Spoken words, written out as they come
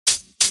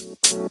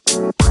You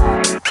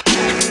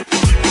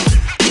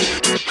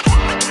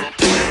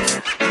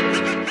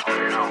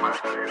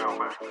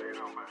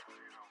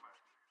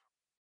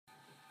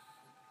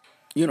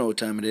know what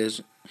time it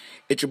is.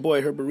 It's your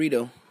boy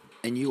Herberito,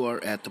 and you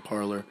are at the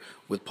parlor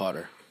with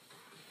Potter.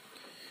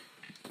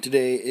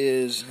 Today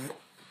is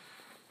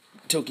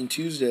Token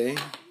Tuesday,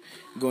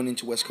 going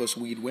into West Coast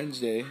Weed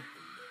Wednesday,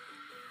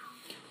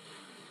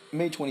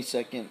 May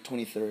 22nd,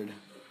 23rd,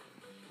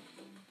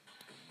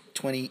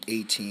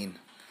 2018.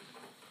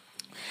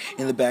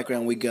 In the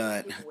background, we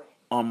got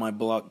On My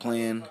Block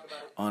playing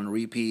on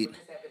repeat.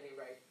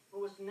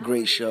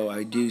 Great show.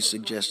 I do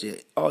suggest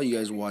it. All you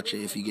guys watch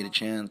it if you get a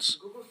chance.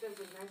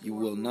 You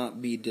will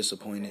not be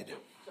disappointed.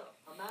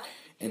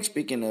 And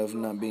speaking of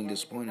not being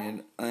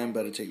disappointed, I am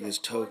about to take this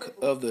toke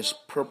of this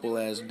purple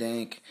ass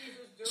dank.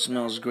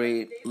 Smells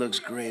great, looks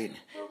great,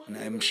 and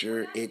I'm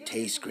sure it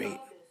tastes great.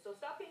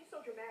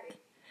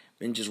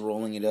 Been just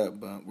rolling it up,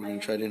 but we're gonna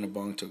try it in a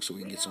bong toke so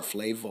we can get some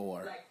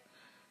flavor.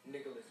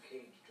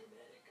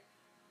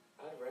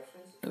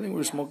 I think we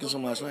were smoking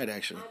some last night,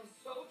 actually.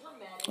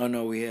 Oh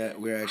no, we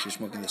were actually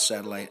smoking the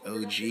Satellite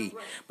OG.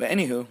 But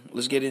anywho,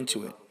 let's get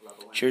into it.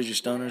 Cheers, you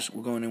stoners.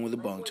 We're going in with a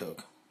bong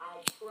toke.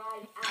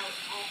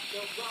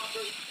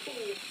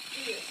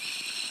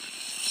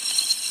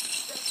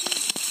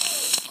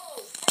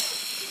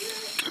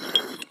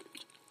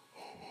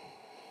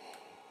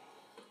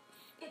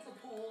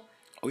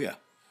 Oh yeah.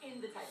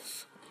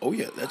 Oh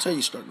yeah, that's how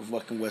you start the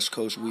fucking West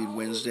Coast Weed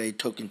Wednesday,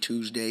 Token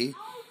Tuesday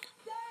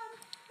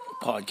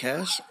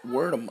podcast.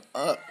 Word 'em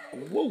up.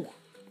 Whoa.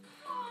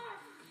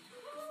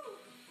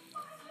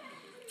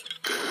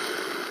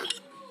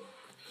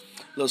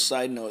 Little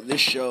side note, this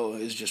show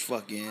is just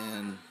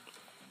fucking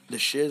the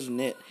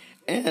shiznit.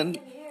 And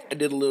I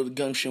did a little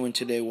gumshoeing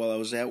today while I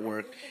was at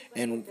work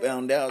and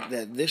found out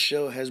that this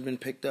show has been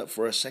picked up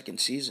for a second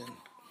season.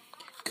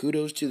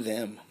 Kudos to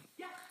them.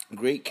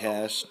 Great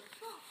cast.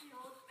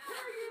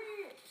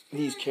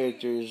 These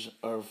characters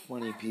are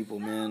funny people,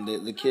 man.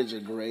 The kids are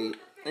great.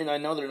 And I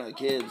know they're not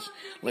kids.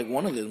 Like,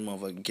 one of them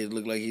motherfucking kids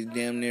look like he's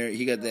damn near...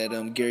 He got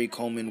that Gary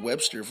Coleman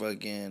Webster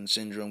fucking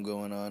syndrome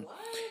going on.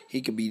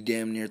 He could be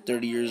damn near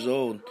 30 years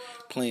old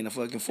playing a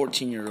fucking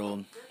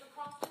 14-year-old.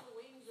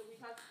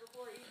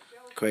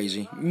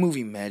 Crazy.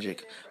 Movie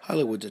magic.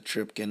 Hollywood's a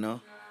trip, you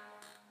know?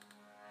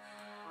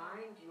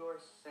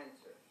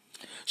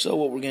 So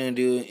what we're going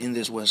to do in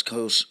this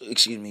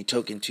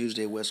Token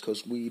Tuesday, West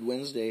Coast Weed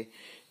Wednesday,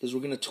 is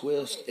we're going to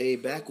twist a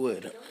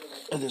backwood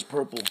of this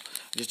purple.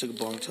 I just took a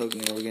bong token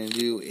and we're going to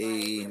do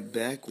a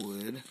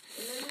backwood.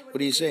 What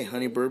do you say,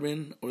 honey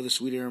bourbon or the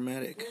sweet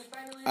aromatic?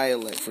 I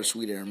elect for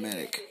sweet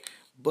aromatic,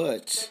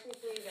 but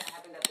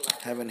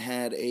haven't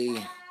had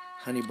a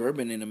honey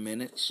bourbon in a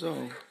minute,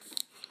 so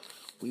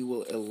we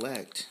will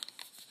elect.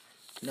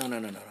 No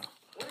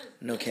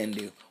can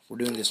do. We're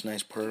doing this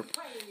nice perp,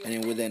 and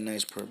then with that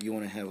nice perp, you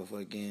want to have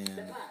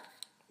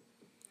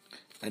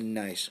a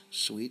nice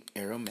sweet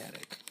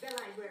aromatic.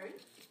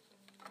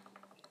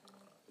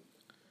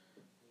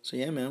 So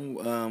yeah, man,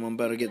 I'm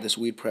about to get this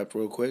weed prepped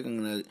real quick. I'm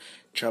gonna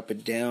chop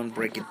it down,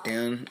 break it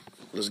down.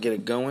 Let's get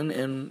it going,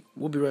 and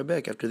we'll be right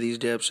back after these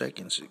dab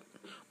seconds.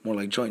 More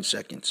like joint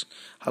seconds.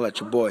 Holla at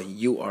your boy.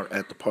 You are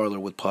at the parlor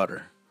with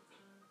Potter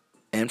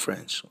and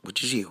friends,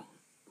 which is you.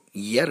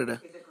 Yada.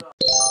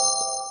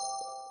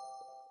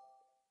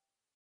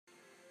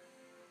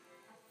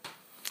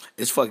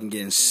 It's fucking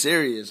getting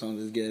serious on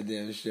this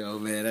goddamn show,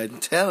 man. I'm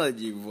telling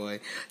you, boy.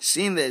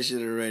 Seen that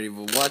shit already,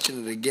 but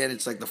watching it again,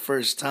 it's like the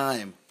first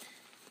time.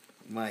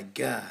 My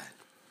God.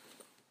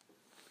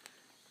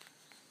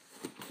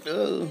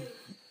 Oh.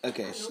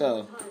 Okay,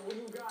 so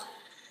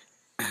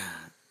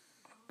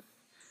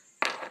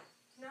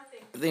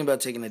think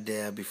about taking a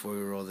dab before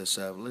we roll this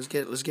up. Let's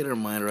get our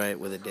mind right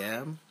with a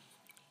dab.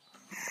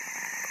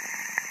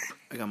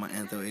 I got my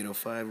Antho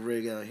 805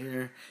 rig out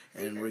here,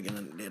 and we're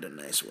gonna get a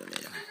nice one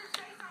in.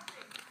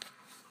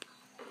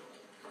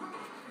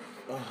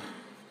 Oh,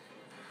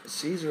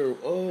 Caesar.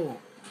 Oh!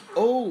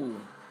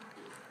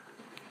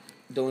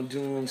 Don't do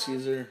him,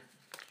 Caesar.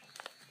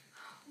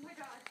 Oh my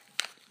God.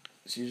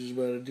 Caesar's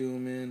about to do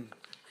him in.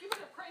 You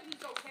better pray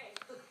he's okay.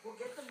 Look, we'll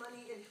get the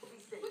money and he'll be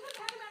safe. We could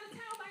have him out of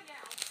town by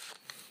now.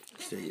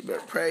 So you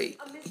better pray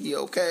he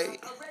okay.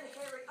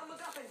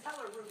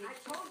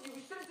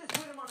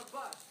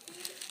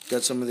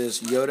 Got some of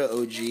this Yoda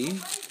OG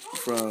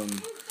from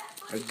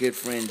our good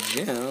friend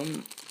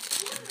Jim.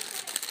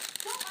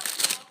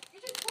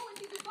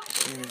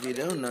 And if you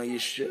don't know, you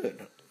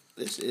should.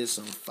 This is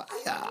some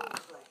fire.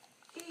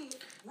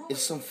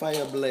 It's some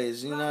fire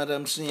blaze, you know what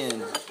I'm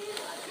saying?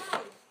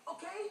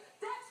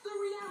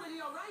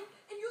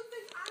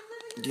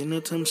 You know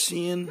what I'm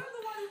saying?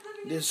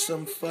 There's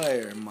some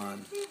fire,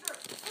 man.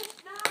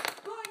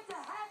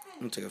 I'm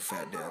gonna take a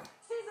fat dab.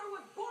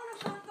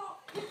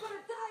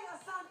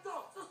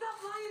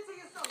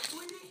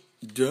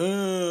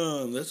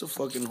 Damn, that's a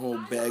fucking whole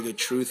bag of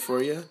truth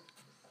for you.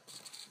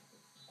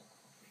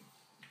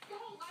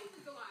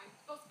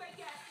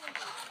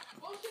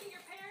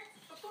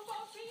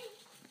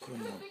 Put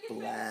him on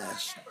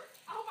blast.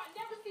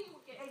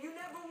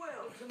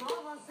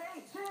 Jamal runs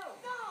saying chill.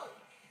 No!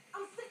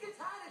 I'm sick and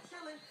tired of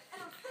chilling,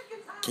 and I'm sick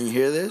and tired Can you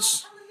hear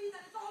this? of telling me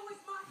that it's always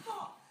my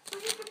fault. So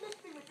you can miss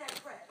me with that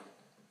crap.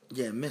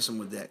 Yeah, miss him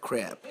with that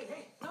crap.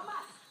 Hey, no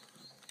mas.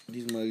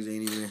 These mugs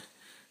ain't even...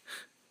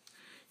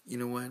 You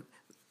know what?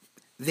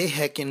 They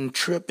heckin'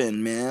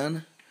 tripping,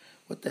 man.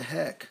 What the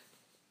heck?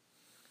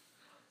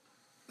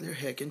 They're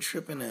heckin'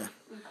 tripping out.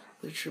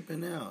 They're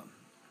tripping out.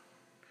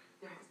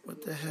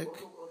 What the heck?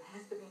 It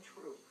has to be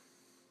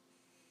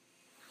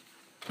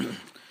true.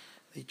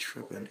 They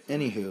tripping.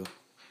 Anywho.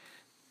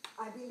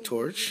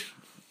 Torch?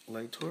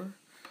 Light Tor?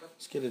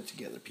 Let's get it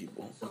together,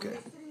 people. Okay.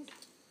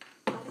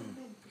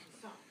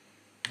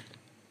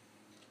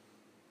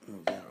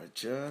 Move that right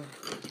there.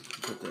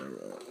 Put that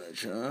right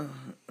there.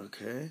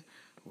 Okay.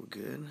 We're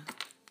good.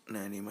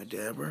 Now I need my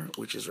dabber,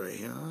 which is right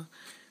here.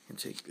 And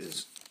take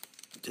this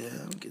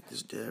dab. Get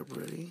this dab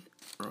ready.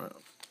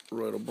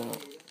 Right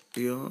about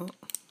here.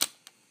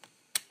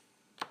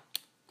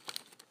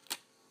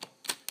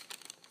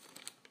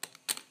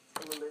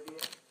 Olivia,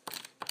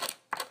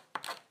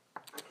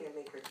 I can't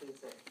make her kids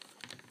say.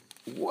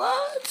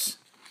 What?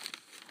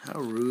 How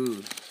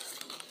rude.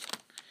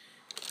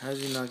 How's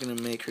he not gonna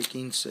make her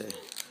quince?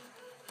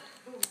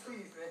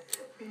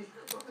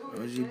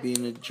 What's he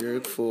being a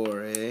jerk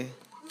for, eh?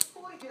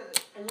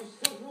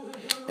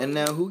 And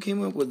now who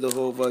came up with the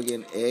whole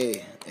fucking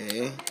A,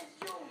 eh?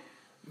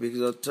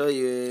 Because I'll tell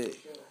you,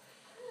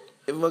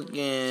 it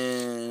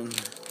fucking...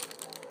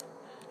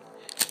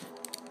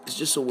 It's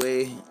just a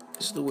way,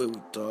 it's the way we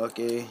talk,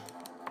 eh?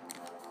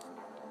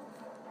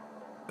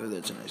 Oh,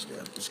 that's a nice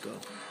dab. Let's go.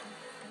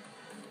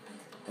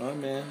 Alright,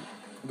 man.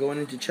 Going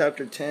into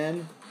chapter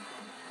 10.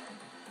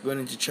 Going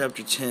into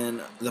chapter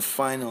 10, the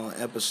final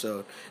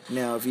episode.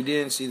 Now, if you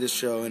didn't see the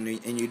show and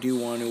you do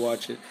want to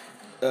watch it,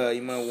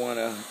 you might want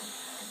to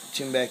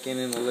tune back in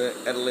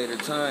at a later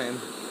time,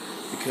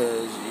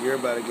 because you're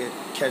about to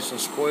catch some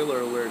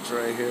spoiler alerts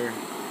right here,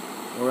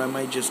 or I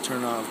might just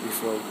turn off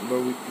before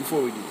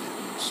we do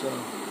that. So,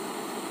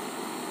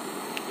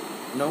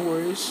 no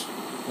worries.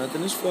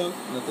 Nothing is fucked.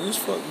 Nothing is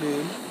fucked,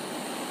 dude.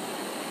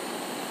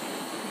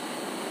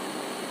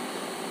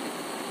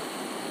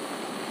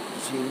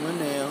 Just heating my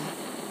nail.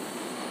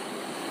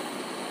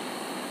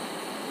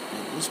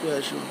 Nothing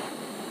special.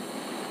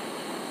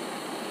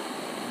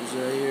 Just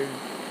right here.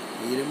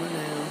 Heating my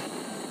nail.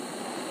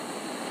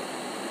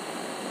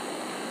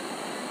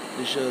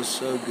 This show is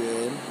so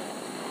good.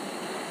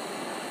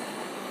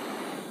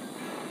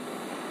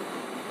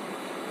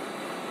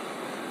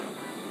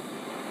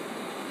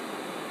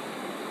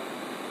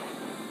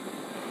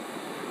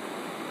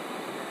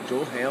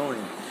 Joel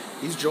Hallen.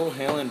 These Joel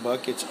Hallen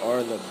buckets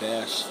are the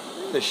best.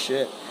 They're the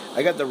shit.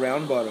 I got the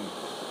round bottom.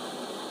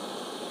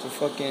 It's a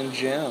fucking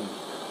gem.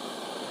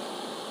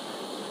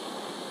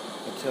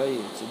 I tell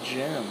you, it's a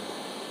gem.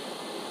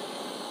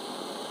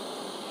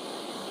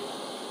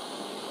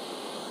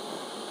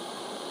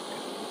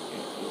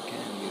 You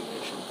can do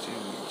that shit too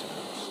many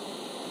times.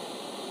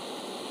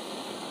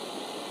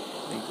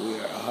 I think we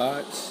are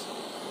hot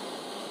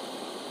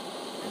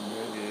and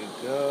ready to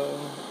go.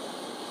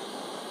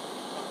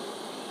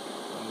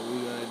 All we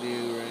gotta do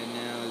right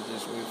now is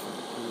just wait for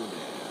the cool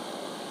down.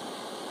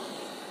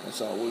 That's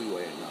all we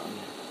waiting on.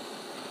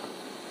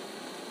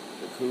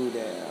 The cool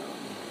down.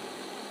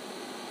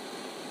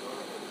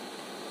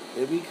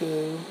 It'll be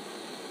cool.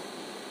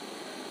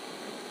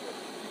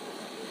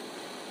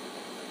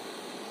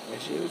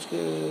 That shit was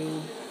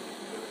cool.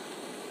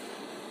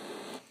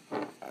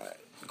 Alright.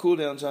 Cool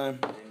down time.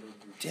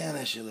 Damn,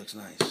 that shit looks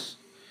nice.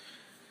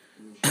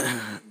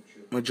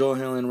 My Joel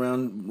Hallen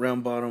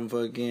round bottom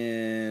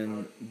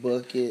fucking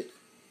bucket,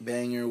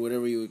 banger,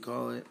 whatever you would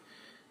call it.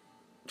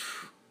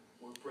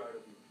 We're proud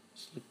of you.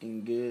 It's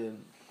looking good.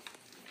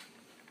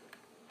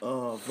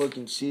 Oh,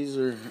 fucking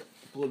Caesar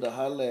pulled a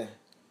jale.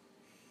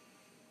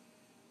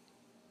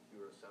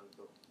 You're a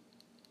santo.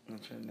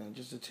 That's right now,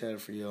 just a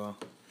tad for y'all,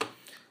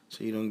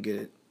 so you don't get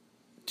it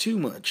too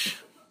much.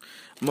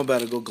 I'm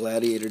about to go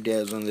gladiator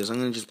dabs on this. I'm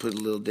gonna just put a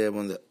little dab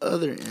on the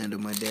other end of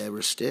my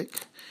dabber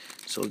stick,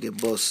 so we'll get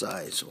both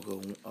sides. We'll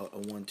go a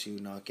 1-2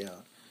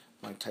 knockout,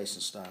 Mike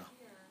Tyson style.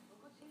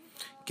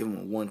 Give him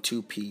a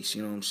 1-2 piece.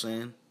 You know what I'm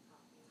saying?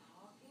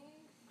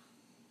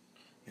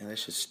 Yeah, that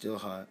shit's still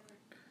hot.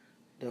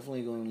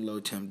 Definitely going low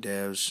temp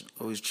dabs.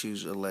 Always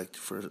choose elect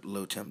for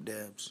low temp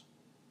dabs.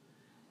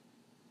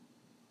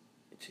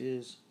 It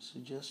is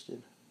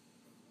suggested.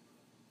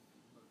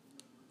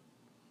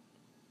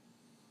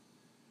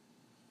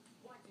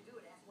 Why'd you do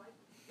it, asswipe?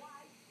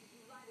 Why did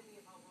you lie to me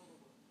about rolling?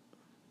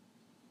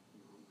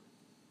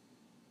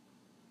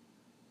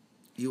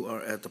 You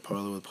are at the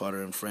Parlor with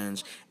Potter and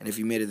Friends, and if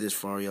you made it this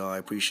far, y'all, I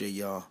appreciate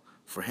y'all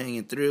for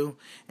hanging through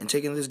and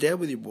taking this dab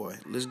with your boy.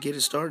 Let's get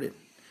it started.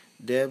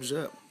 Dabs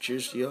up.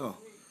 Cheers to y'all.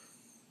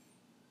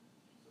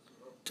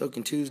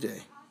 Token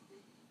Tuesday.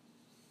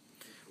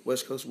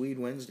 West Coast Weed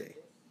Wednesday.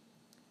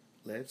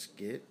 Let's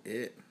get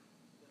it.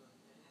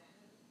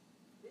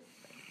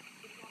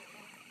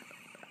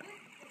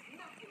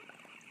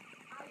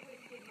 I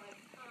wasted my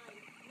time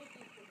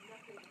looking for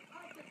nothing.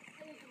 I just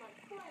saved my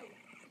friend.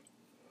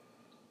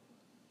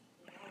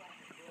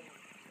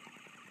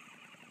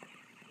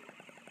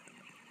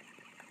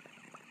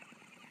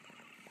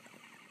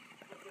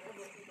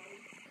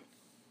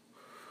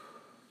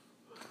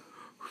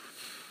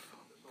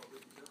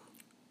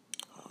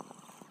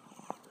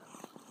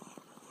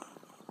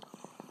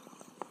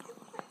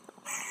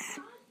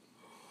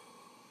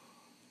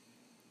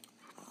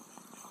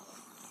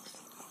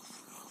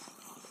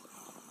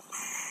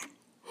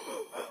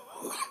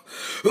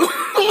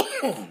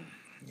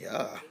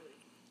 Yeah.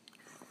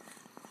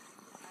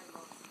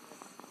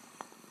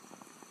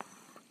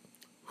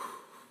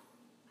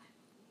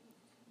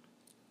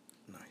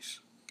 Nice.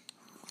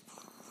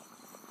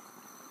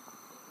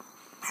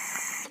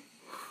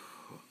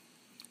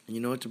 You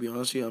know what, to be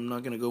honest with you, I'm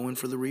not going to go in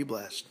for the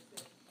reblast.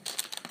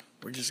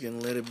 We're just going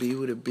to let it be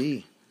what it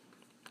be.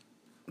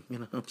 You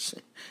know what I'm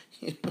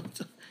saying?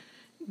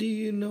 Do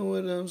you know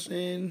what I'm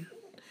saying?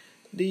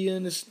 Do you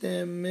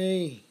understand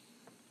me?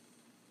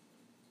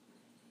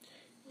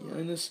 You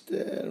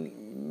understand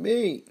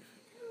me?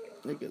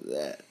 Look at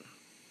that.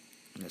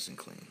 Nice and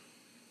clean.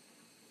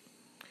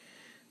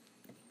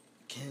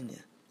 Can you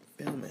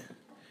feel me?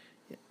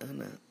 You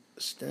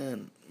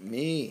understand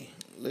me?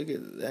 Look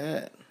at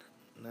that.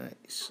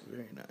 Nice.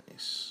 Very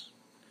nice.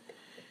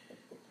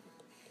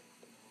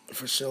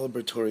 For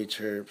celebratory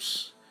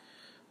chirps,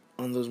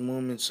 on those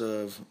moments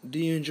of, do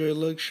you enjoy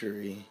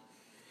luxury?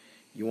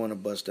 You want to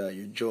bust out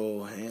your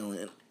Joel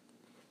Hallan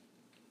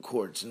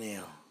quartz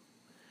nail.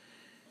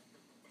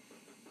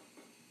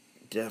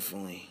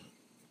 Definitely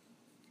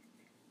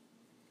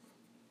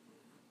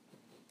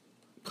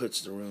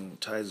ties the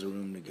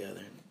room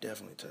together.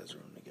 Definitely ties the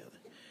room together.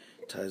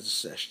 Ties the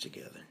sesh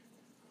together.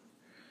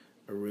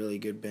 A really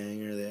good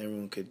banger that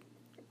everyone could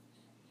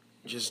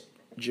just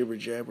jibber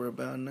jabber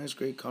about. A nice,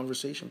 great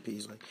conversation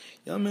piece. Like,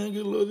 y'all man,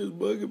 I love this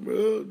bucket,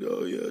 bro.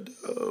 Oh yeah,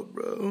 dub,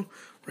 bro.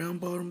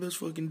 Round bottom, that's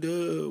fucking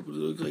dub. It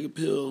looks like a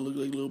pill. Looks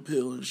like a little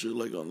pill and shit,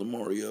 like on the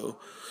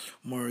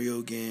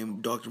Mario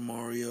game, Dr.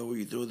 Mario, where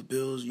you throw the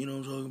pills. You know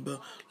what I'm talking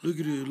about? Look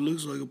at it. It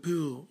looks like a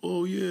pill.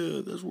 Oh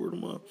yeah, that's word of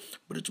mouth.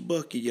 But it's a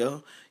bucket,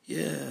 y'all.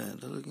 Yeah,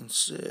 they're looking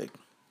sick.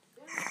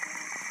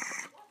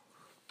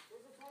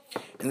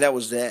 And that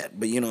was that.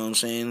 But you know what I'm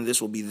saying?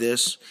 This will be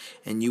this,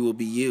 and you will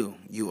be you.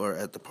 You are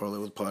at the Parlor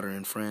with Potter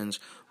and Friends.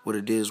 What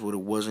it is, what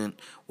it wasn't,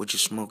 what you're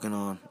smoking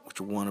on, what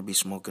you want to be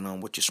smoking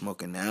on, what you're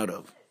smoking out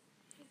of.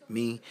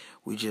 Me,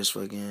 we just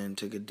fucking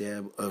took a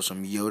dab of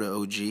some Yoda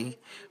OG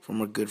from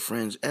our good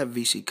friends at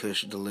VC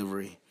Kush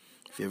Delivery.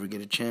 If you ever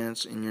get a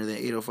chance and you're in the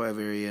 805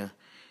 area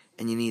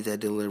and you need that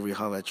delivery,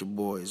 holla at your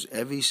boys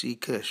at VC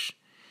Kush.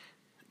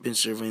 Been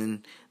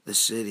serving the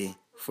city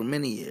for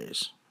many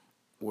years.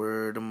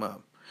 Word 'em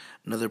up.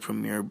 Another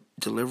premier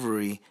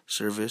delivery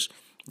service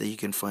that you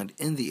can find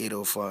in the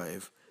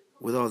 805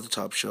 with all the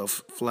top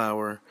shelf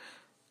flower,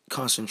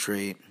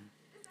 concentrate,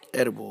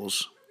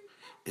 edibles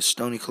is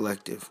Stony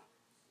Collective.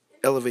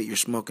 Elevate your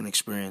smoking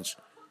experience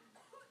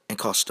and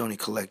call Stony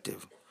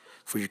Collective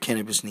for your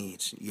cannabis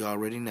needs. You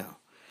already know.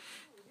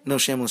 No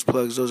shameless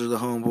plugs. Those are the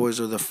homeboys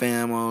or the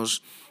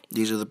famos.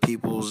 These are the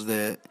peoples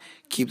that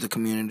keep the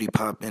community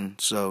popping.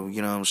 So,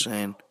 you know what I'm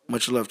saying?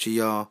 Much love to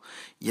y'all.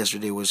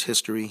 Yesterday was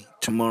history.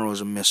 Tomorrow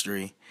is a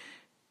mystery.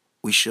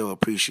 We show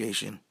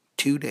appreciation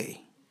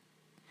today.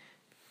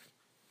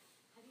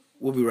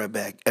 We'll be right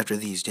back after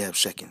these dab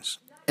seconds.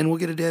 And we'll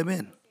get a dab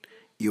in.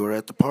 You are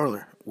at the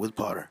Parlor with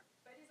Potter.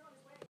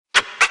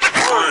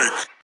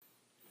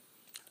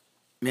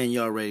 Man,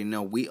 you already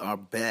know we are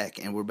back,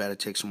 and we're about to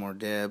take some more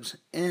dabs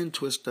and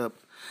twist up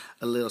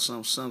a little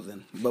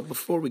something. But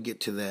before we get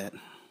to that,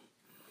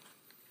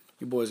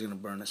 your boy's gonna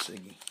burn a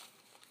ciggy.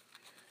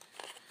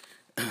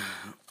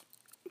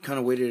 Kind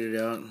of waited it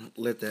out,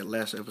 let that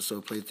last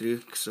episode play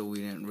through, so we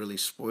didn't really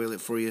spoil it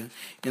for you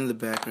in the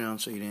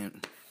background, so you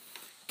didn't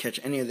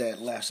catch any of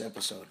that last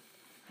episode.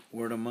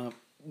 Word 'em up.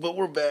 But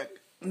we're back.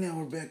 Now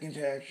we're back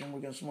into action. We're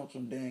gonna smoke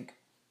some dank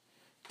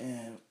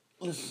and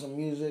listen to some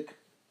music.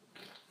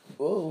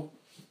 Whoa,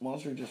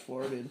 Monster just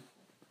farted.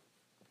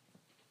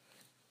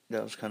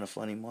 That was kind of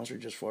funny. Monster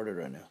just farted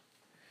right now.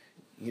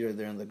 Here,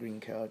 there on the green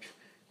couch,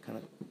 kind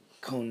of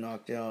cone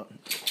knocked out,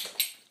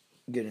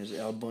 getting his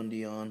Al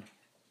Bundy on.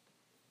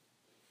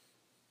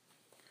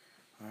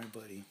 All right,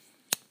 buddy.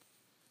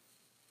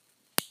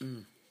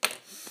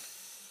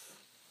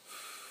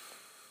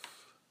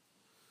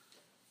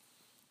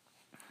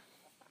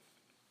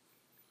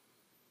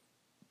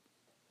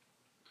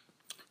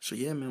 So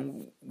yeah,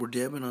 man, we're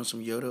dabbing on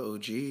some Yoda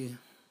OG.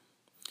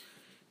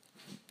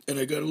 And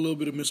I got a little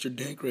bit of Mr.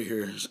 Dank right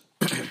here.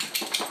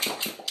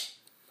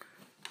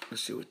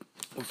 Let's see what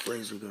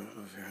flavors we got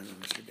over here on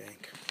Mr.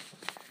 Dank.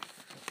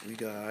 We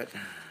got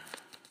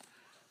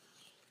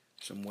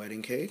some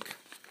wedding cake.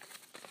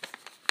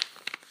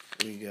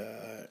 We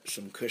got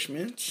some Kush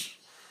Mints.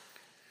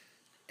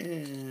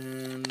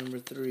 And number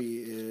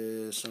 3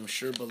 is some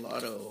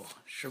Sherbalato.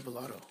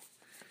 Sherbalato.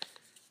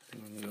 I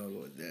think I'm going to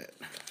go with that.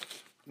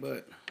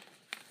 But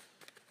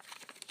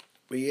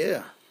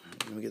yeah,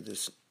 let me get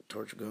this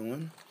torch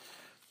going.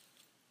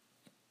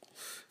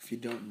 If you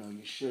don't know,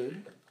 you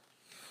should.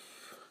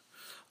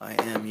 I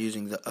am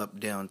using the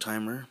up-down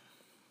timer.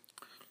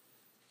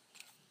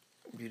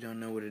 If you don't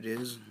know what it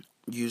is,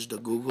 use the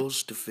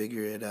Googles to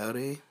figure it out,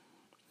 eh?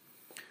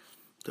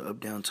 The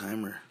up-down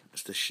timer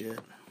is the shit.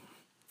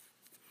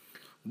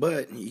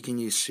 But you can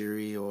use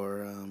Siri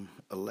or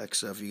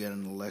Alexa if you got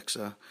an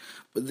Alexa.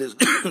 But this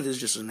is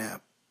just an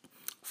app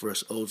for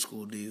us old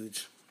school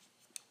dudes.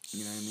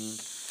 You know what I mean?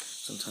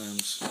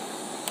 Sometimes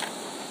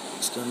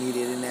still need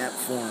it in app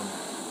form.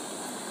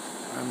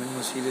 Alright, man,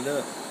 let's heat it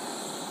up.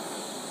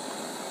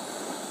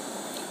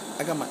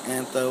 I got my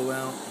Antho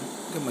out.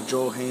 Got my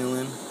Joel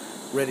Halen.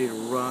 Ready to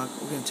rock.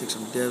 We're gonna take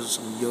some devs with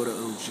some Yoda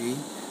OG.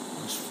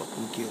 Let's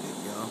fucking get it,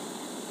 y'all.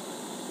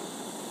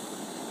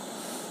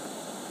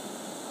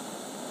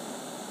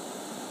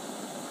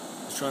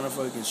 I was trying to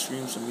fucking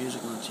stream some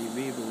music on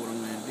TV, but what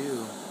I'm gonna do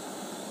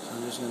is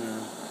I'm just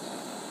gonna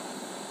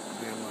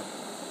grab my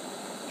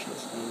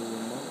trusty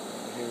remote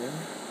right here.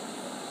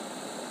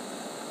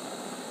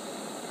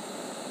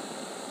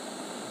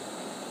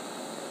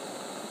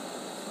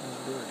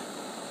 Bird.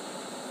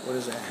 What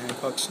is that,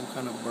 Hancock? Some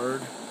kind of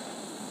bird?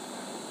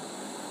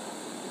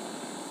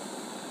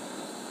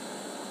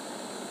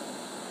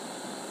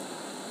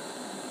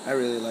 I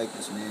really like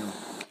this nail.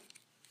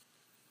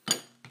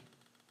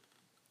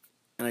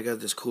 And I got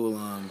this cool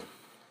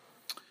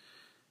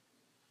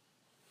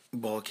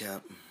ball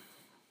cap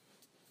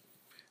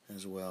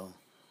as well.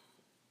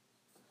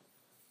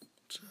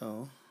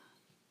 So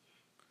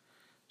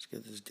let's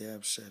get this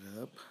dab set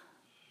up.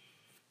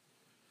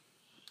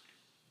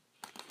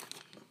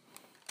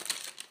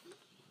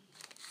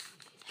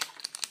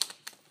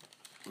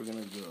 We're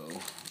gonna go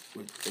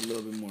with a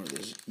little bit more of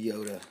this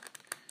Yoda.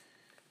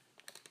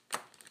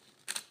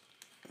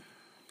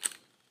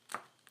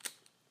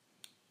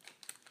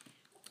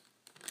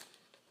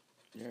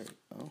 There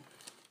we go.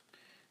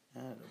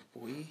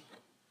 Attaboy.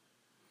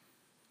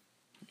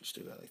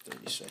 Still got like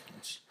 30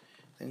 seconds.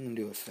 I think I'm gonna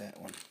do a fat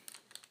one.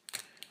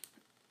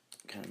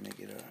 Kind of make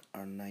it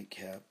our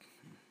nightcap.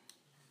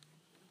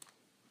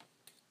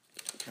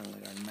 Kind of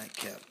like our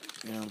nightcap.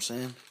 You know what I'm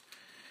saying?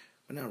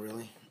 But not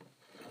really.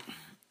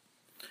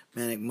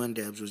 Manic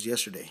Mondabs was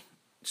yesterday.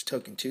 It's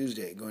Token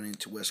Tuesday, going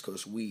into West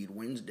Coast Weed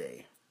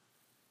Wednesday.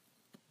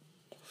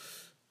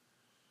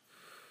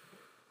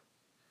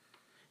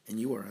 And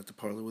you are at the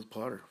parlor with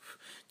Potter.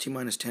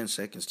 T-minus 10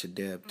 seconds to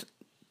dab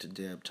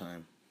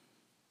time.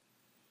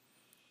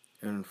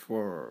 And 5,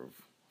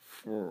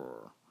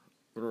 4,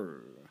 3,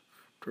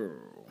 2,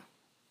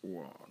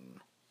 1.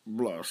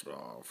 Blast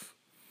off.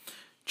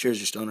 Cheers,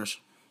 you stoners.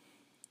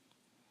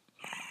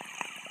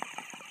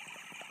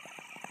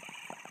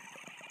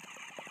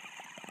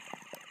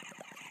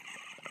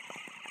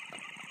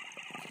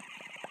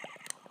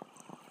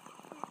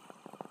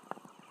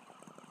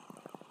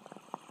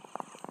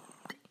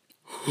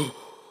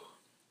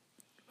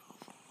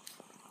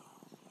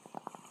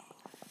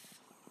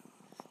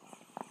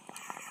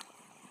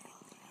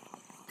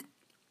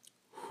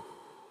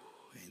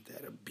 Ain't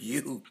that a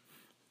beaut?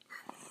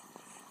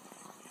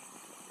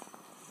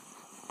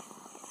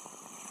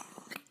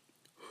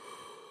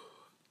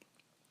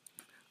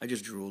 I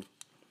just drooled.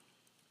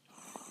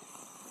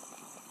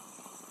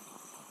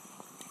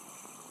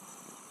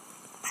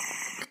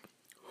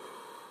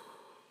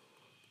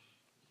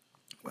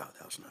 Wow,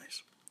 that was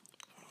nice.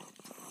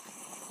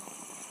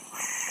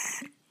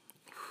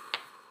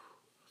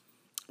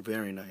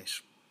 Very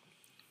nice.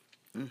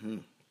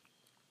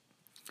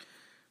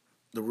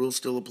 The rules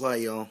still apply,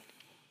 y'all.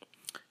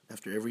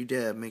 After every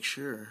dab, make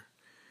sure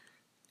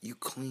you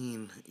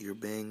clean your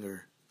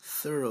banger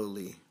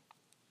thoroughly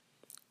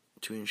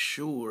to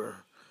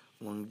ensure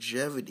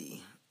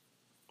longevity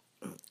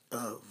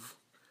of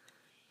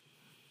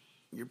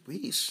your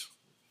piece.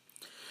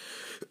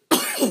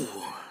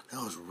 That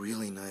was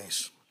really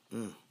nice.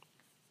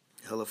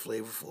 Hella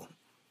flavorful.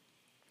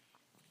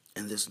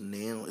 And this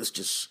nail is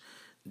just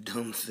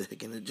dumb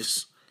thick, and it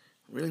just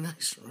really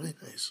nice, really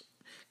nice.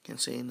 Can't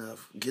say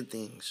enough good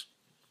things.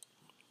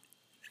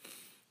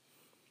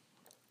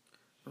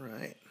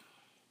 Alright.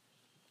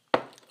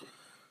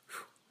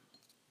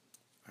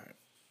 Alright.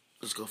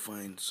 Let's go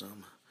find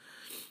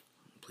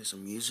play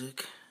some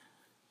music.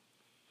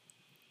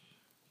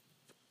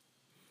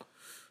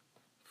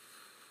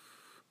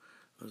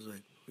 I was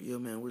like, yo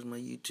man, where's my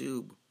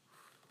YouTube?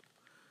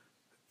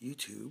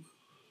 YouTube?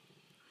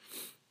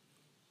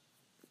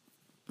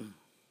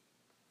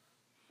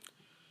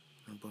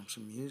 I'll bump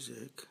some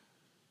music.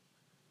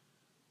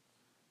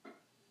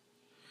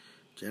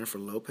 Jennifer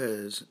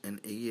Lopez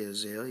and Iggy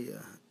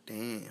Azalea.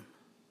 Damn.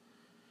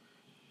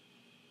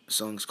 The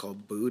song's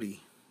called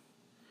Booty.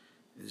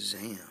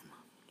 Zam.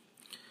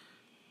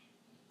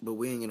 But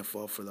we ain't gonna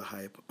fall for the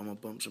hype. I'm gonna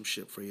bump some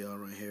shit for y'all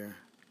right here.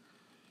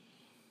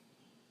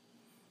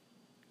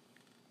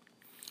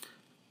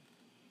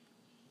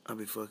 I'll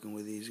be fucking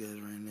with these guys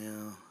right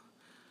now.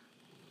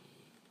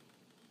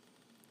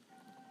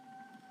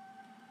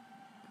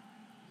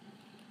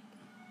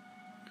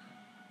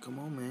 Come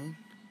on, man.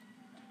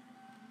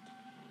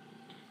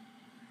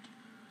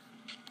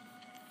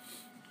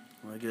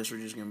 Well, I guess we're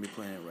just going to be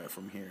playing it right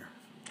from here.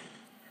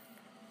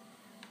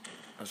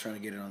 I was trying to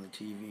get it on the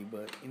TV,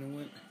 but you know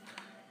what?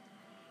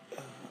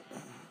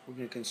 We're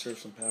going to conserve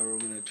some power. We're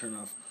going to turn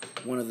off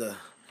one of the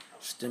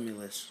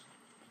stimulus.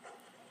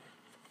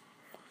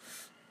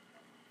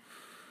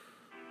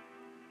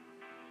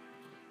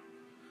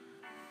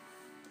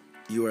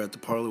 You are at the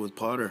parlor with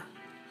Potter.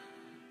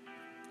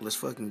 Let's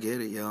fucking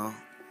get it, y'all.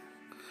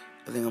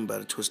 I think I'm about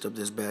to twist up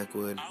this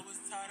backwood. I was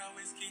taught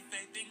always keep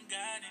faith in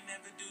God and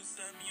never do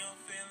something you don't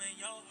feel in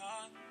your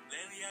heart.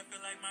 Let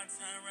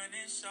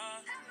running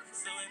short.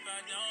 So if I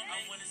don't,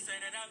 I wanna say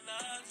that I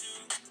love you.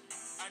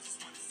 I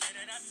just wanna say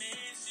that I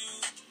miss you.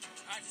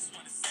 I just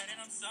wanna say that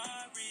I'm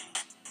sorry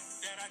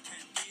that I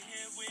can't be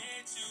here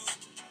with you.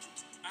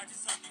 I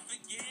just hope you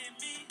forgive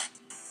me.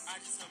 I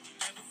just hope you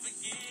never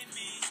forgive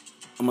me.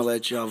 I'm gonna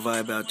let y'all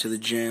vibe out to the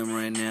jam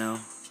right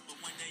now,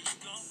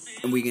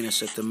 and we're gonna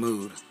set the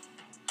mood.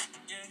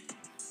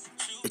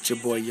 It's your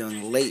boy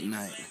Young Late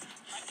Night.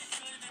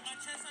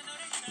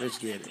 Let's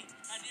get it.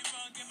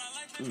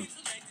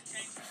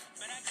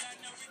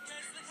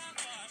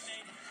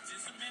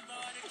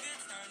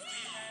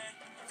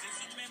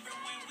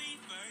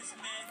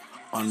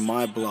 On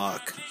my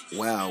block.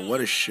 Wow,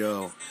 what a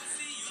show.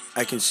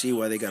 I can see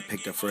why they got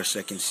picked up for a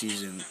second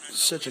season.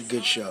 Such a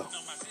good show.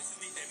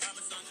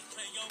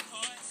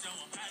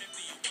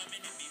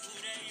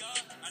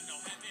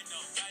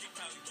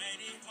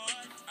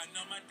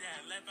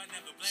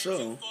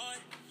 So,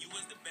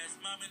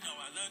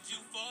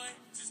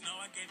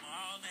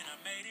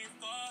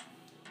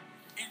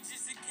 and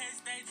just in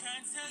case they try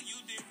and tell you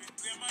different,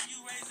 grandma,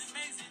 you raised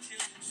amazing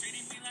children,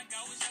 treating me like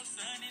I was your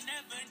son and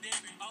never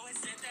different. Always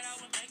said that I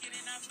would make it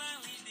and I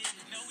finally did.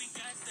 No, we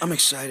got I'm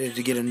excited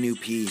to get a new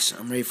piece.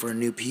 I'm ready for a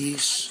new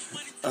piece.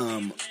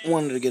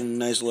 Wanted to get a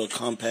nice little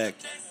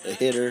compact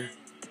hitter,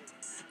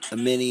 a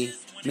mini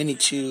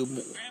tube.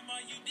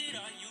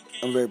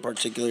 I'm very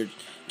particular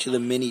to the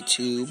mini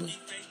tube.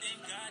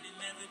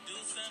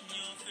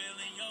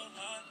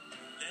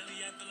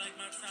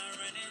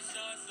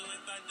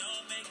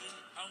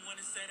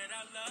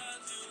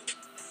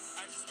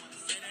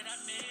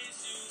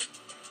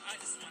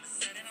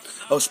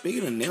 Oh,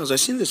 speaking of nails, I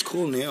seen this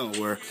cool nail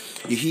where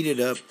you heat it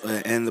up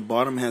and the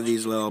bottom had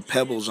these little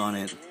pebbles on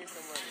it,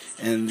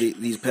 and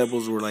these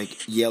pebbles were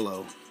like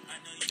yellow,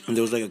 and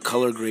there was like a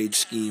color grade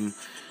scheme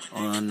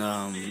on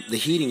the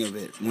heating of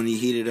it. When you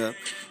heat it up,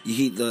 you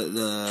heat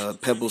the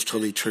pebbles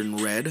till they turn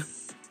red.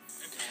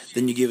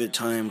 Then you give it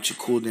time to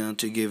cool down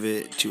to give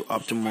it to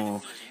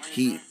optimal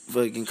heat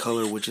fucking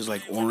color, which is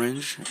like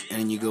orange,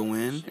 and you go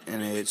in,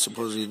 and it's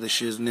supposedly the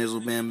shiz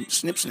nizzle bam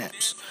snip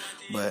snaps,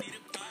 but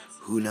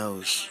who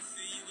knows?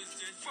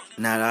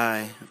 Not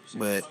I,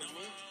 but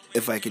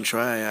if I can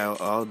try,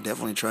 I'll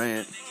definitely try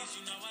it.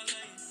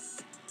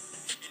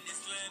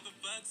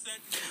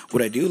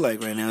 What I do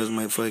like right now is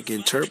my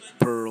fucking Terp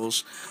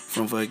pearls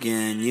from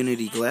fucking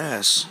Unity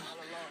Glass.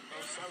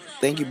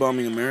 Thank you,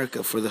 Bombing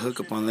America, for the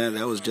hookup on that.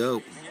 That was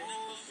dope.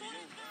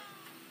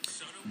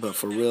 But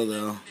for real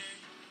though,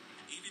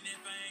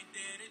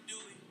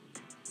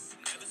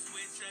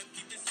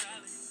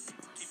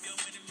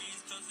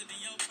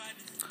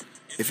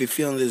 if you're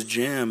feeling this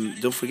jam,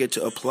 don't forget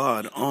to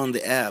applaud on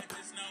the app.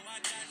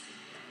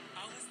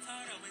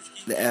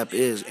 The app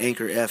is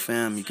Anchor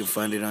FM. You can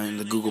find it on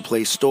the Google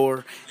Play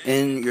Store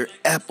and your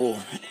apps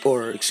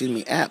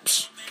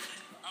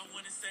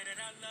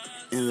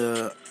in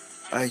the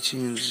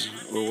iTunes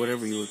or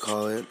whatever you would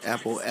call it,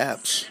 Apple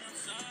apps.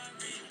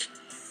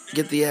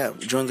 Get the app,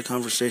 join the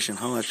conversation,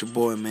 holla at your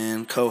boy,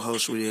 man.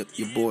 Co-host with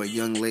your boy,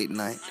 Young Late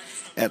Night,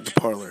 at the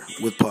Parlor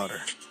with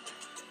Potter.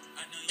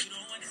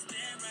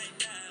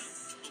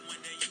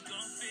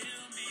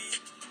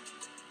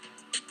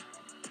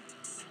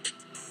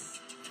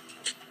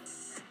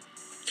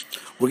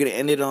 We're going to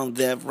end it on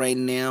that right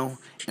now,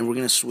 and we're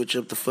going to switch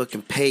up the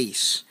fucking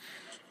pace.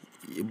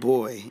 Your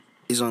boy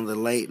is on the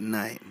late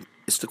night.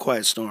 It's the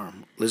Quiet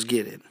Storm. Let's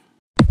get it.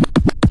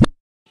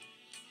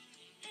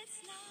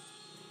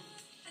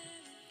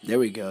 There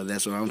we go.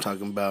 That's what I'm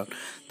talking about.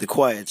 The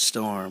Quiet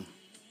Storm.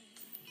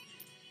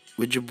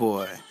 With your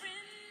boy,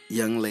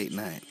 Young Late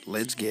Night.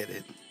 Let's get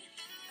it.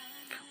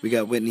 We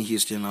got Whitney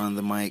Houston on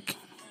the mic.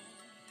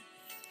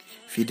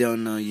 If you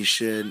don't know, you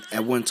should.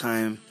 At one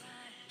time,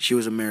 she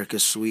was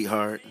America's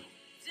sweetheart.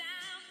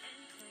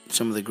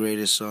 Some of the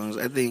greatest songs.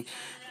 I think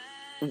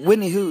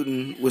Whitney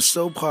Houston was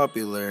so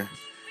popular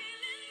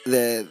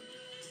that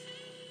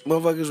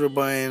motherfuckers were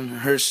buying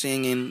her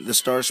singing the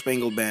Star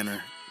Spangled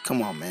Banner.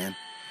 Come on, man.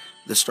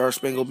 The Star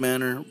Spangled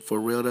Banner, for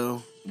real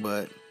though.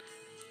 But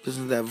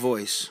listen to that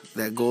voice.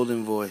 That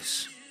golden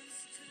voice.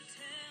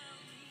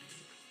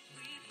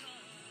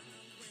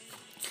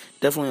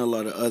 Definitely a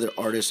lot of other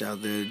artists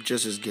out there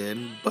just as good.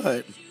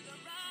 But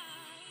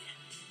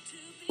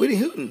Whitney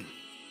Houston.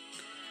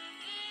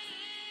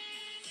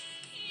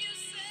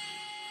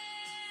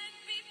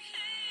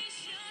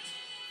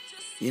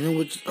 You know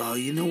what?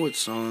 You know what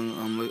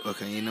song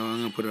okay, I'm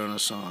gonna put it on a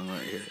song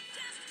right here,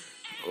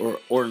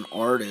 or an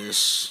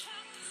artist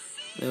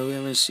that we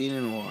haven't seen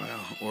in a while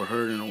or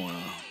heard in a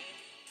while.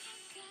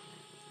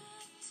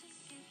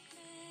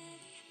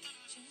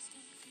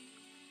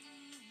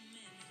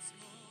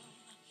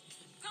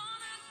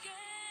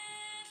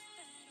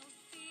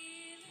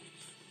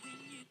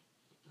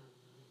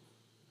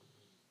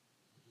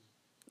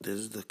 This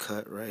is the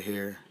cut right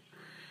here.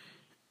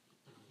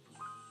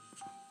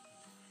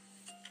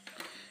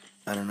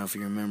 I don't know if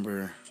you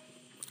remember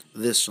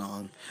this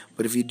song,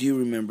 but if you do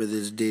remember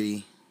this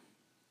ditty,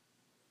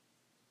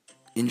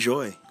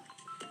 enjoy.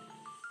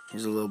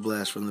 Here's a little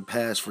blast from the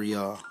past for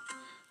y'all.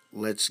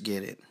 Let's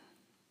get it.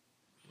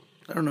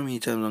 I don't know how many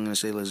times I'm going to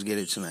say let's get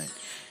it tonight.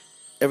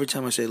 Every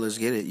time I say let's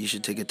get it, you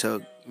should take a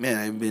toke. Man,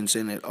 I've been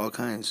saying it all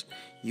kinds.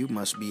 You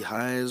must be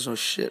high as or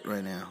shit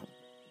right now.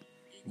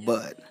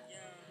 But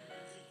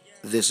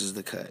this is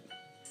the cut.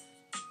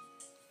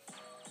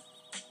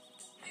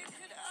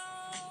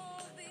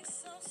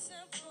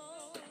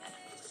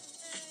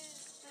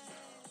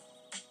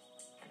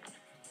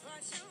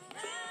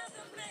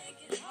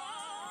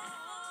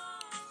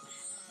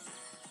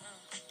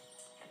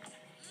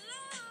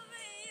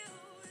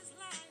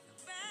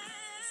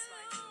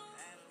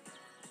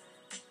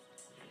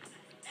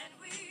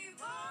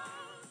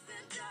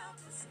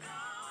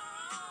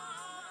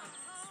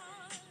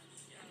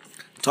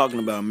 Talking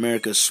about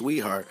America's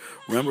sweetheart.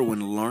 Remember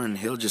when Lauryn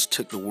Hill just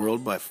took the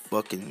world by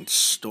fucking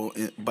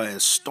by a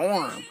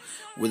storm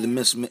with the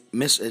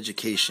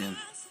Miseducation?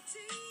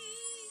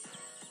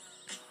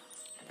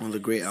 One of the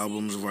great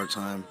albums of our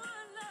time.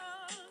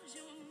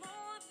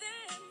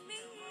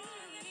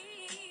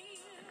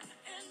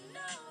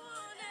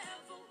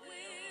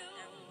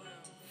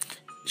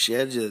 She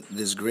had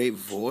this great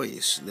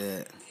voice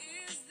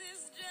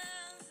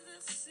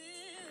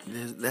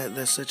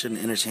that's such an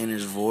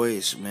entertainer's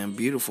voice, man.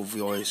 Beautiful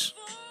voice.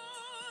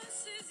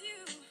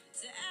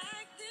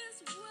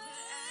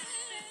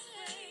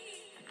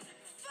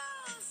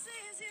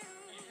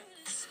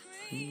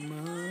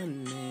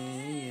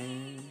 Money.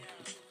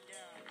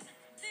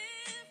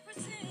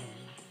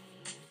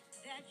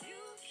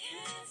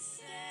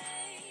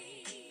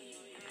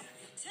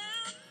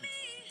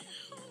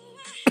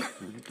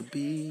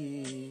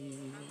 Be.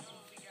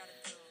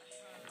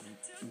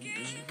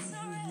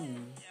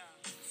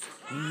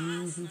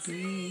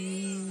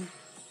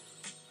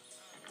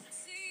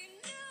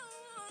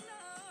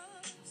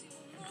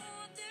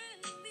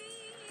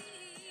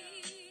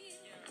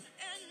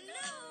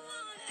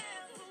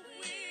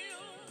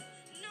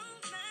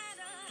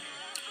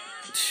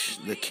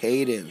 The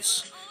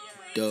cadence,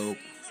 dope.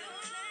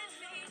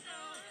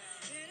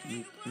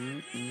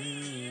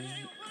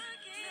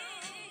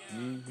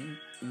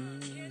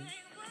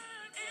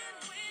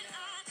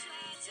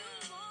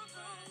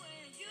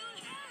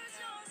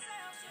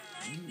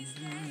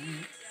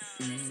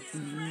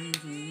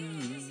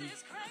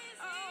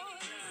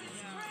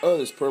 Oh,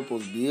 this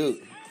purple's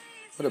beaut.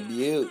 What a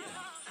beaut.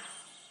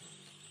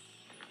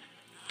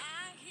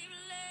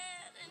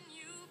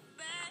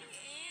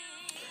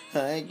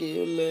 I keep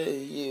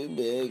letting you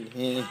back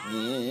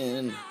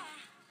in.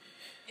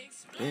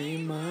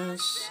 Explain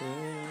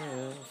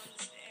myself.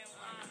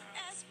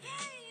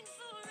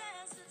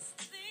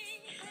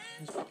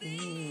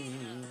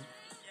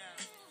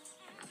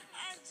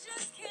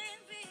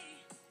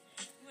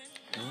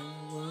 No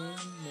one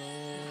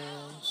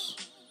else.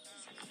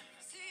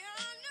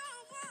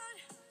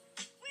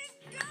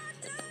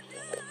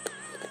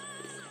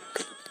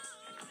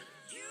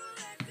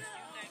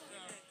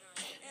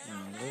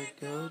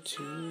 Let go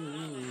too.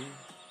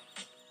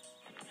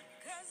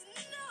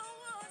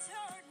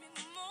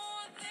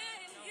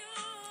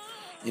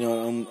 You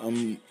know,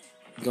 I'm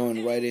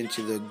going right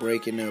into the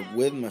breaking up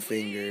with my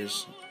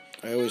fingers.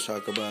 I always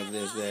talk about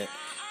this, that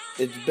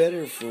it's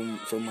better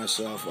for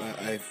myself.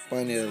 I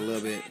find it a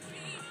little bit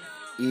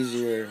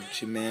easier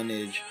to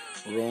manage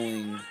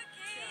rolling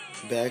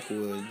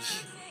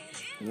backwards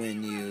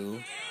when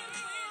you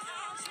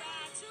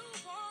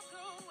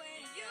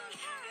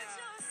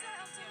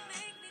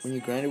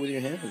grind it with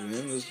your hands,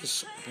 man. It's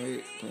just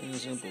plain and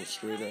simple,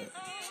 straight up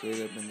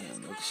and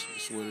down.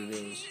 That's what it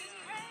is.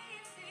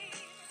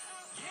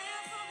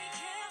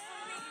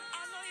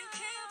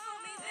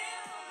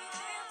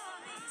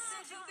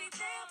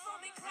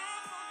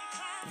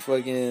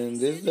 Fucking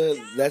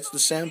that's the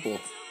sample.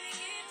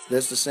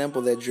 That's the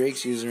sample that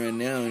Drake's using right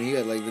now, and he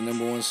got like the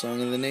 #1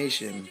 song in the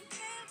nation.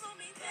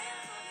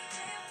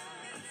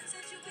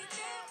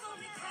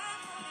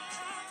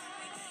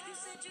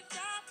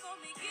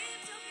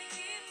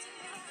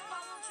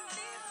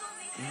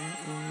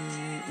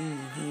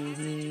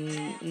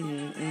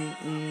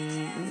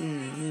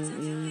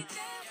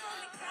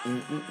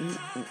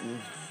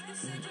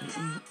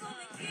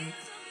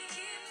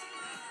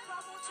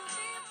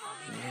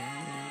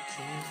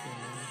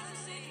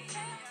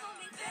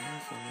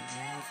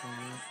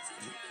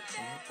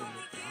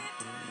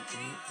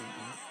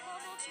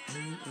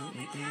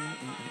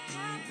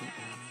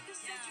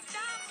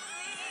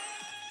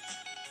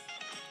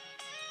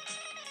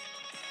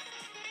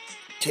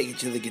 Take it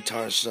to the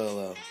guitar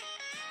solo.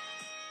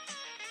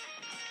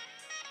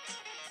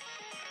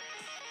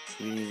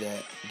 We need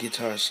that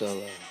guitar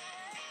solo.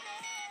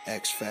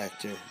 X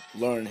Factor.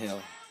 Lauryn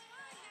Hill.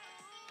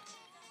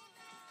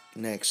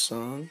 Next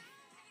song.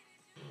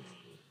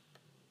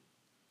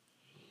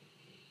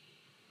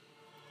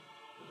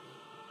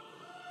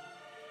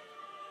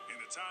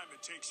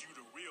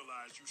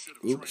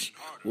 Oops.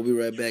 We'll be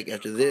right back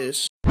after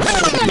this. I want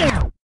to know who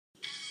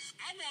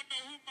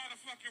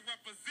motherfucking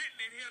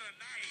representing here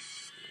tonight.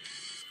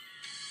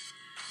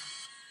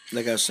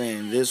 Like I was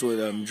saying, this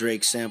was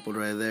Drake sampled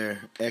right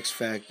there. X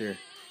Factor.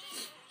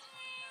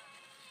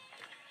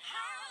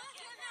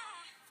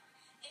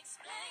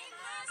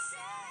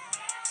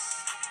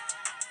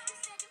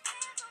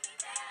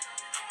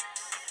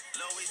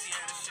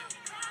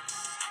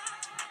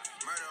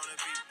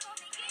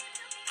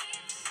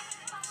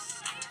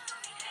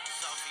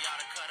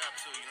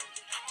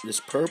 This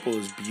purple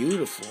is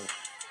beautiful.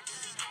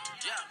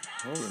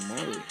 Holy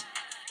moly.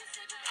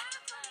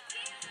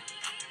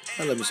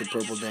 I love me some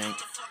Purple Dank.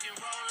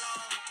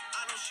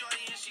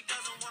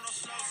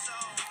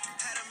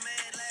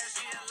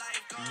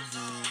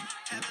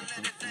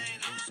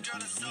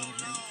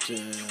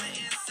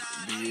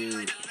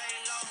 Beautiful.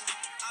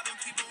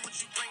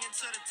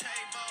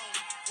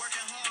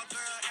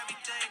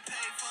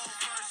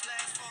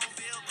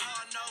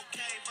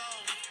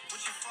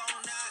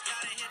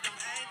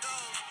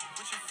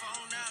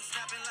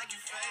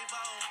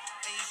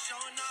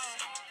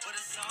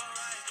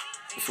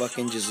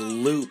 Fucking just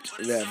looped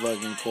that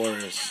fucking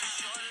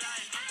chorus.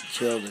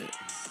 Killed it.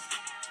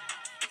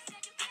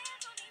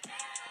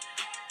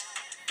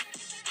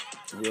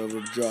 Whoever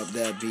dropped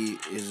that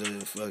beat is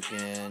a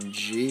fucking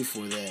G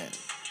for that.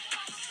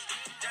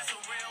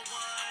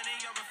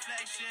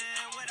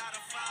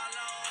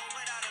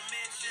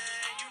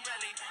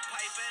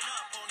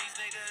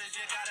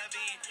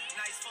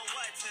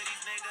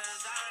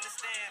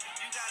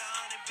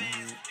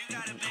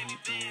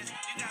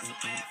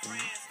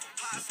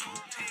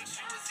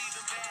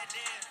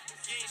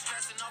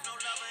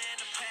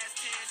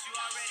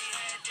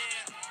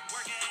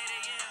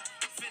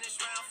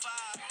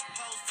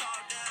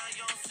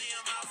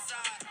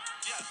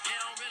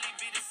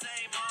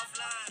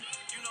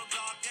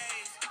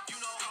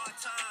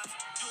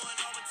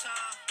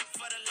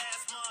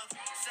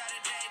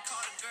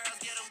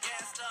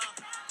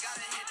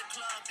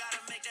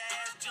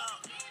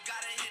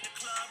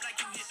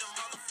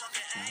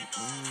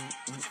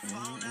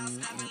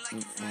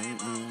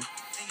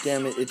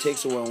 Damn it, it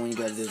takes a while when you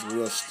got this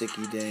real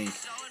sticky dank.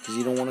 Because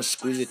you don't want to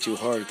squeeze it too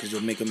hard because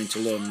you'll make them into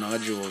little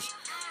nodules.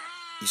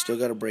 You still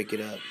got to break it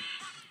up.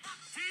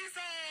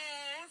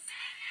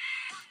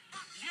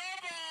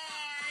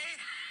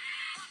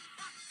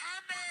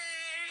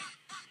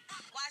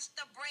 Watch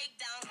the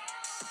breakdown.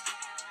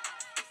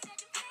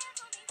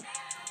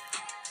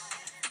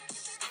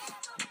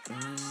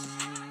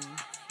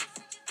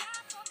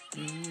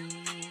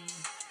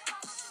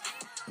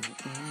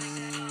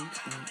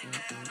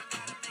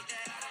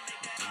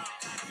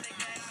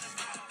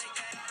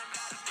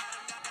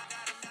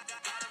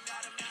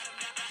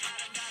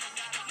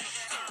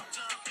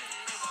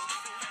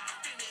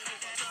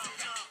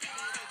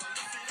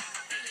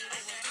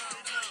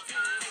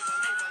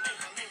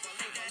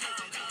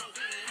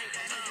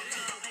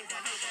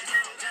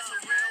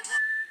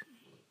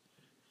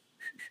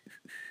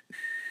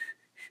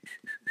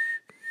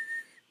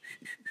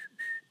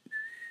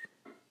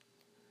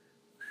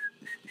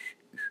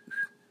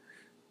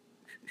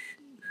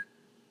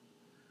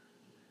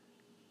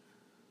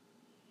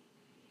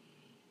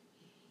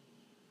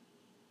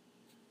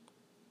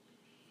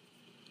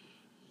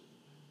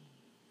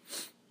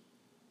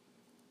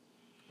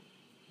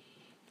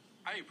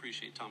 I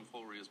appreciate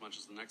tomfoolery as much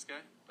as the next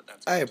guy, but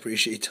that's... I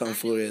appreciate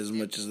tomfoolery as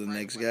much as the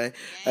next guy.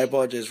 I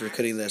apologize for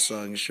cutting that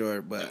song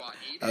short, but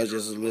I was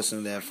just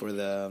listening to that for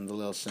the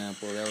little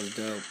sample. That was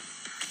dope.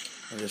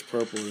 And this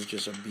purple is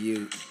just a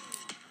beaut.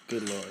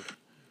 Good lord.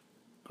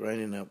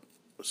 Grinding up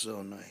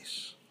so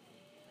nice.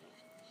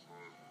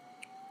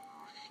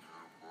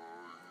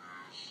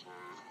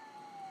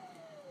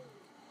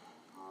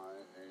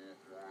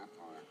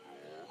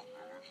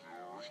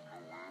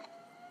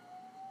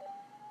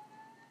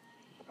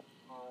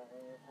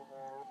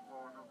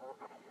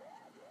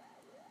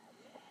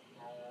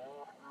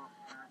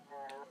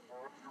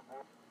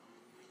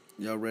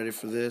 Y'all ready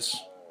for this?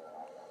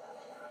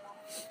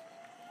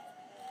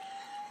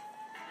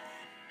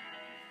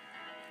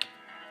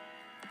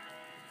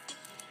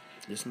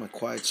 This is my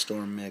Quiet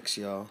Storm mix,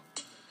 y'all.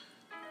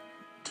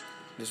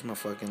 This is my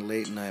fucking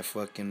late night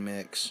fucking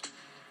mix.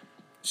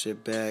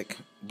 Sit back,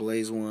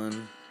 blaze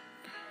one,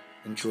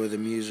 enjoy the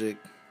music.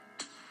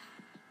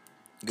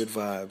 Good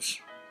vibes.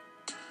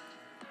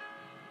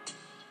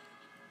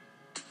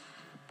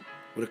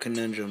 What a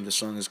conundrum. The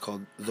song is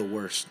called The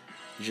Worst.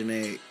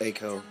 Janae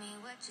Aiko.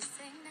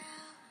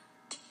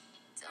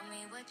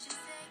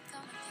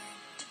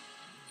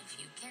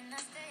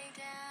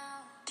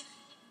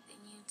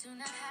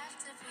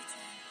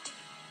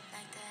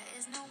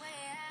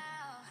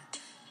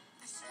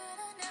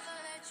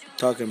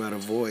 Talking about a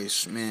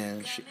voice,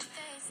 man.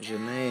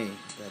 Janae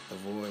got the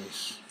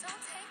voice.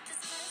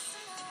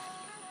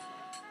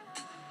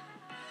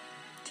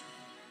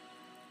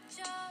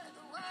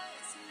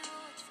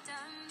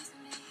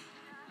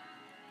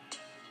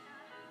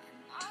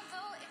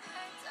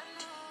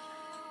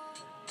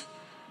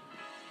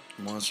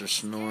 Monster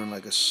snoring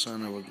like a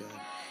son of a gun.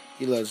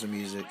 He loves the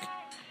music.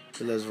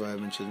 He loves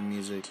vibing to the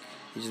music.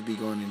 He just be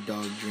going in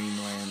dog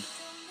dreamland.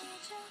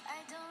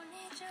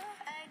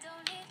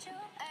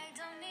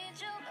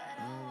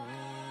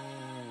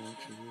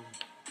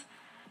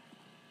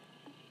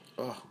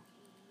 Oh,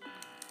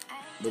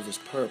 with his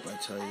perp, I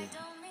tell you.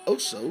 Oh,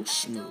 so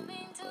smooth.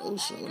 Oh,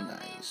 so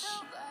nice.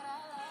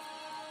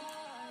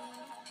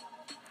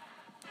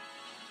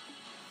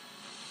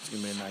 It's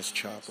gonna be a nice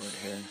chop right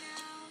here.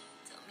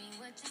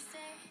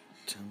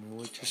 Tell me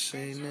what you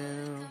say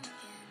now.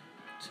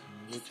 Tell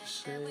me what you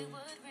say.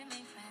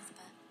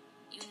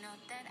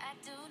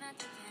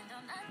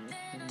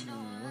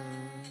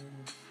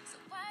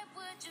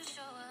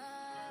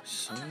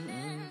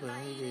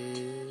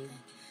 uninvited.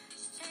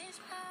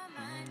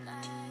 My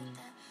name.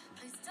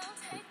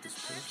 Take this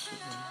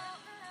personal.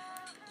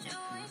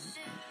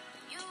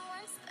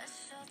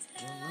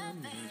 Well, I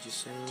made you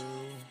so.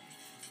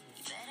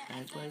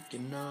 Act like you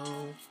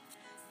know.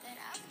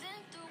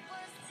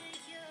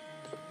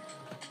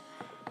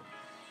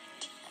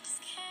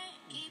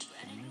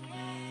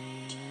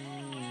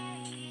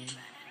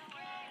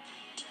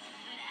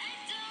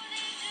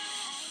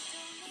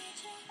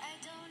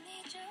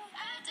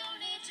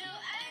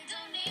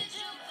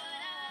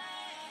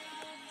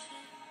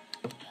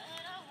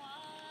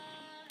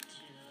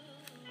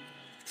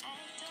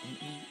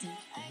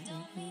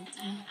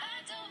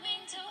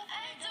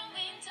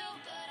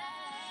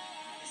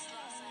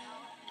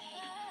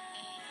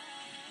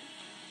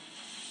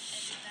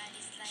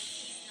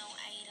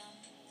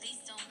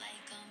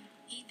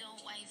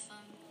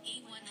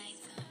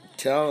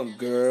 Tell him,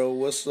 girl,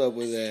 what's up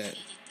with that?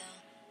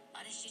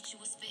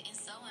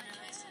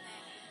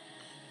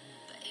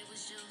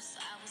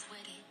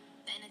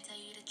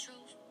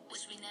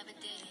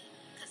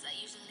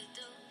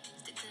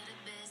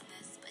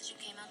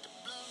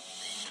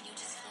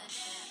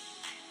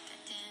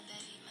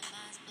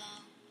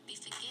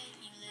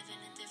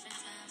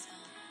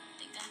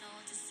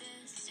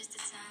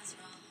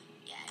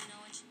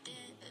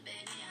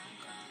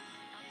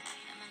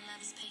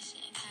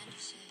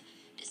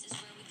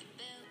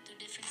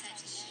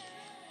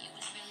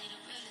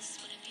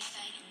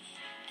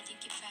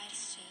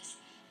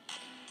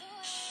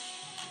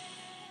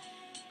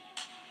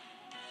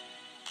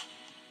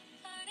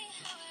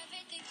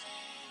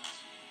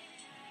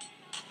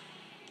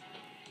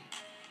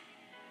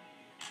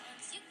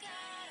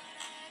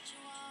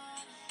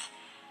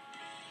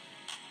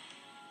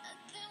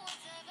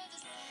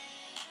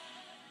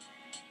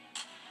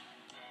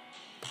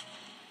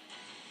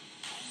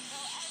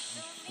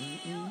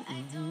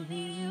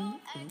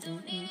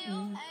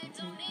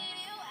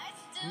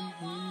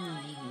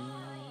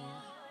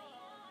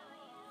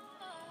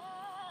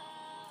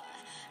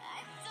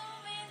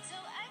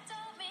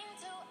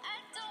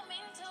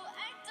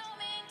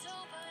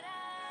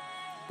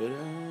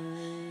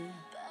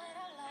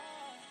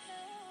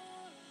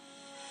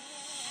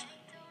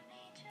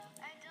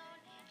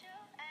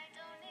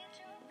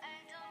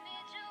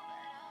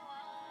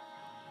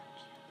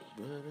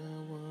 But I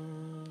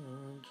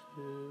want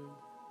you.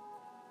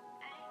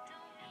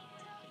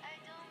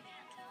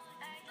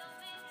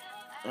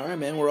 Alright,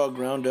 man, we're all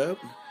ground up.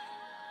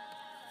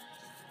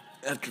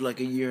 After like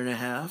a year and a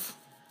half.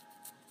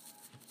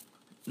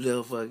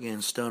 Little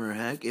fucking stoner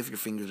hack. If your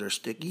fingers are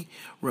sticky,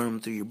 run them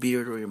through your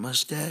beard or your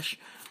mustache.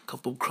 A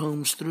couple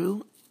combs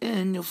through.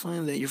 And you'll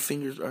find that your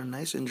fingers are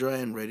nice and dry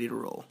and ready to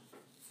roll.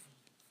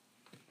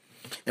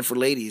 And for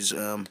ladies,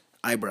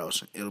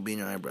 eyebrows. It'll be in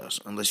your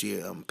eyebrows. Unless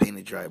you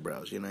painted your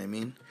eyebrows, you know what I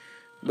mean?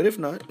 But if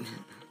not,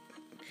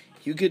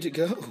 you good to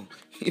go.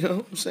 You know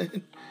what I'm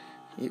saying?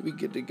 You'll be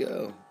good to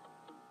go.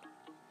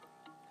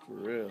 For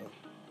real.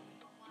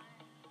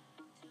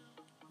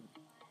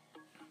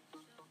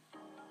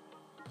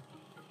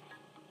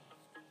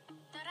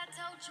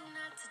 You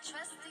not to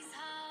trust these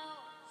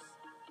hoes.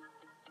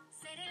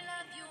 Say they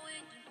love you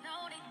when you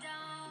know they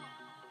don't.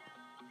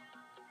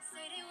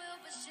 Say they will,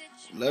 but shit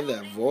you Love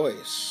that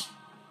voice.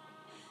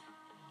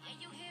 Yeah,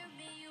 you hear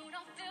me, you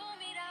don't feel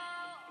me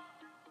though.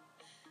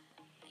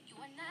 And you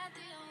are not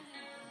the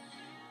only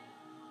one.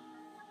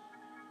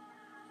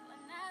 You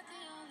are not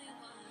the only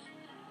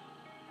one.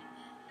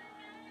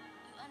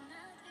 You are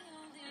not the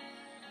only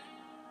one.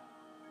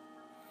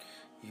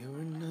 You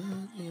are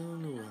not the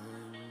only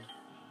one.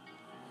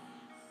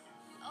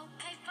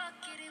 Okay, fuck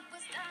it, it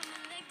was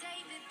Dominic,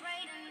 David,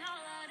 Braden,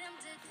 all of them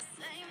did the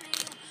same to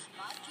you.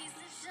 Marquise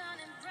and Sean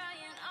and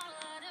Brian, all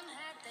of them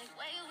had their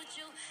way with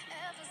you.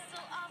 Ever so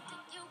often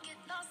you get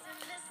lost and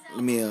miss out.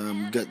 Let me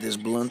gut this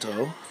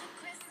blunto,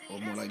 or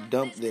more like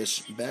dump this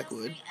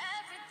backwood.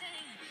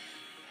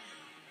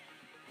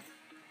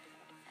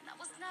 And I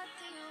was not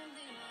the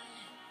only one.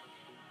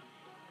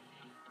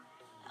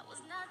 I was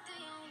not the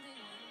only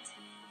one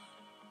too.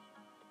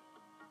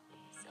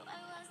 So I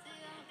was the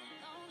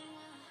only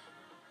one.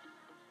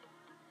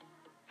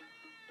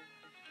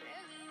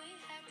 Really, we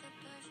had the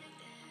perfect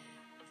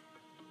end.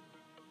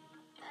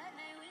 That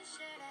night we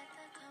shared at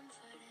the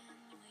comfort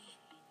and we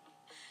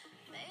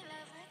made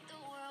love like the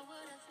world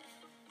would have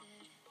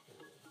ended.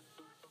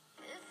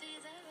 If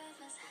either of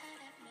us had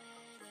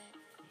admitted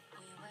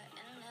we were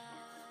in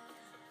love.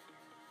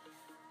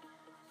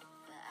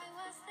 But I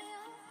was the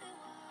only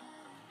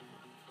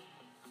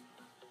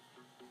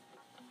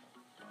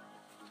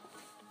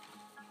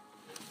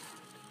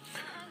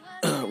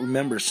one.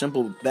 Remember,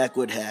 simple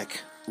backwood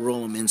hack.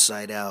 Roll them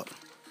inside out.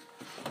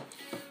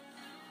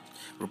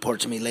 Report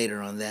to me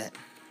later on that.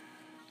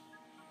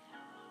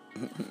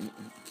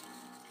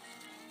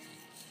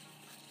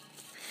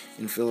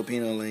 In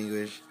Filipino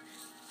language,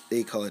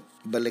 they call it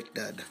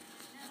baliktad.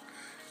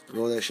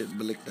 Roll that shit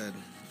baliktad.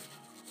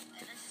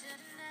 And I should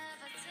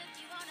never took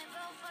you on a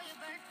boat for your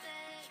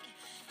birthday.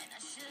 And I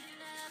should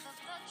never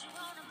fucked you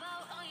on a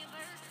boat on your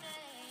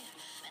birthday.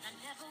 And I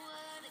never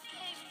would have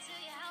came to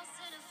your house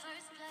in the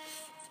first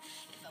place.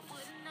 If I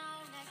would have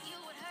known that you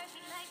would hurt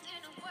me like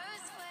in the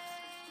worst way.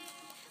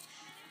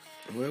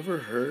 Whoever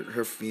hurt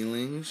her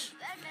feelings,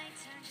 That night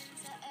turned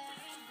into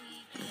every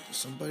week.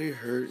 somebody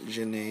hurt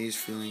Janae's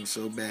feelings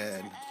so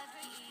bad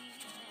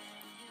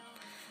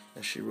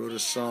that she wrote a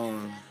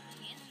song.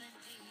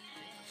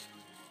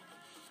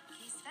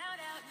 He's found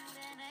out and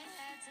then I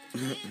had to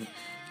leave.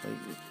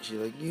 She's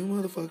like, you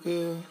motherfucker,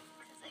 'Cause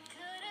I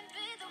couldn't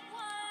be the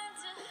one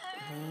to hurt.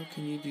 how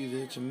can you do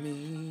that to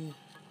me?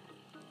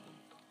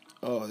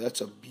 Oh, that's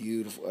a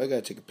beautiful. I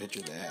gotta take a picture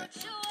of that.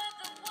 You were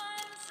the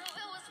one, so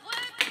it was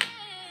worth it.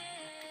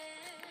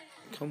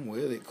 Come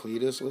with it,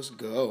 Cletus. Let's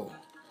go.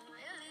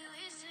 Really,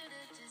 we should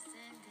have just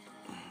ended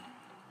it.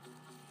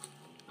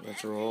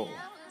 Let's roll. I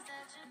was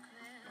at your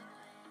crib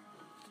when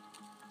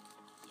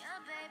your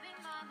baby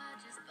mama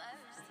just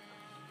bursted.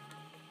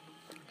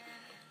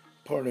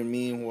 Pardon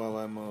me while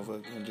I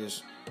motherfucking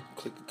just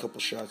click a couple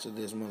shots of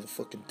this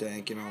motherfucking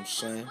thing, you know what I'm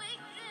saying? Weekend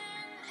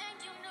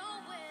and you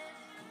knew it.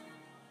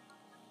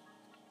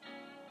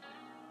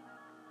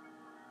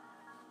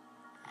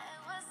 I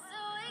was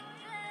the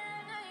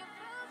weekend, now you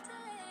proved it.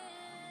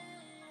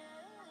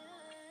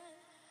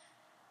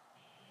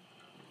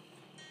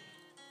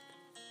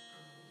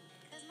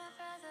 'Cause my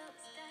brother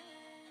was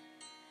dying.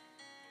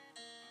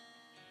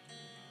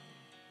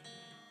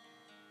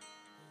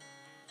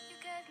 You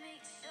gave me a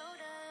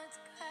shoulder to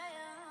cry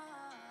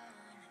on.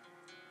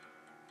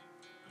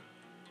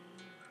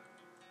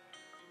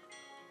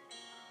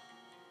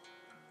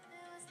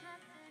 There was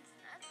nothing,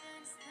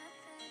 nothing,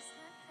 nothing,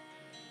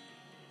 nothing.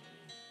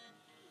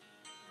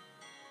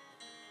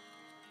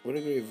 What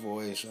a great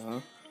voice, huh?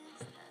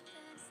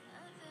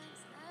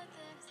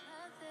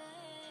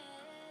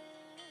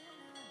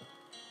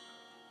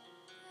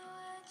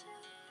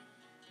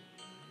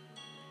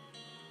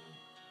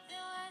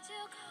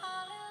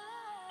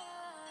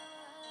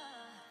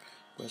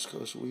 West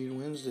Coast Weed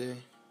Wednesday.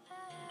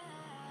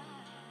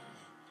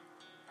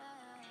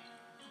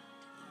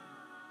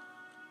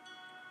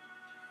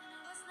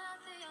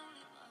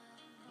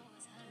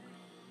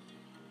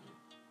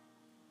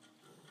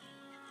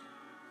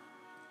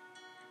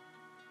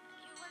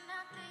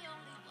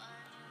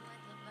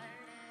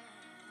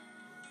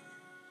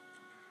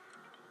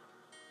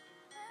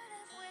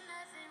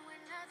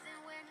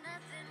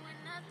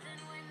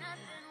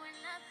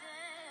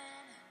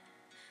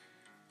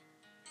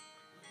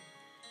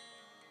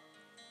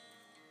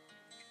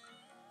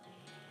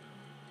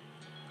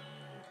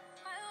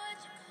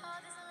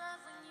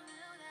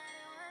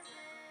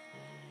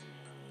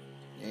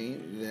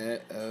 Ain't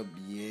that a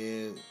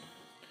beaut?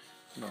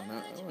 No,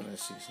 not. I want to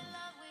see some.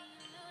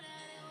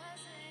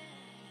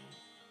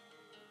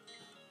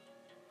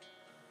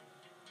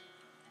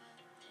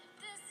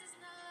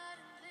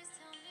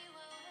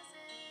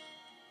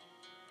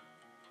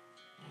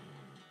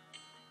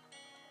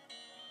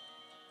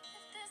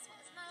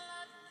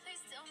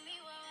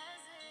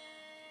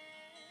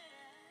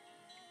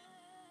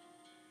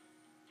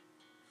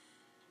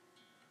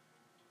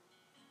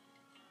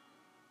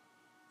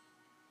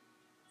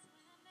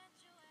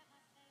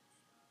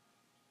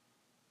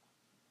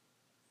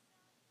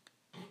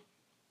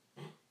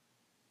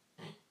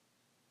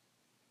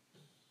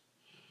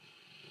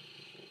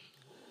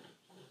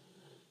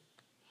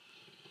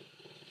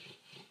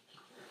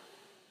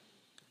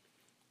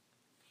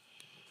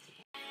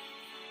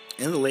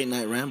 And the late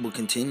night ramble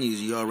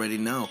continues. You already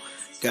know.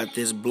 Got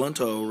this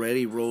blunt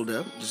already rolled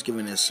up. Just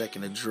giving it a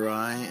second to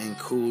dry and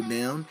cool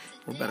down.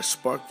 We're about to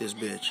spark this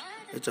bitch.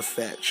 It's a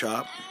fat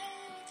chop.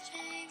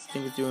 I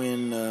think we threw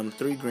in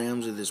 3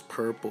 grams of this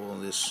purple,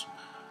 this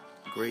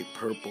great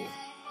purple.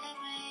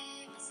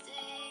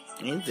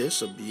 Ain't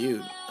this a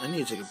beaut? I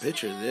need to take a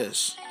picture of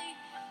this.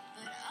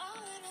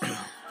 I'm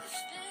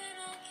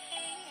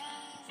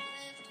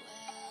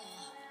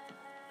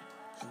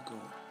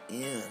going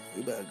in.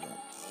 We better go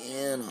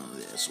in on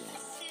this one.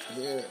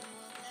 Here.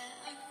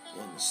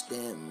 You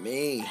understand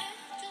me?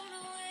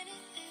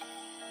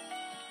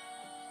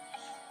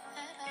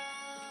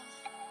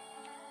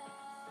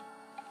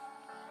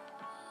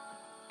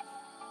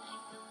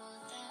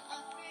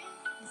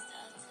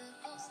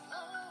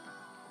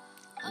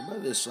 What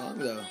about this song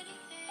though?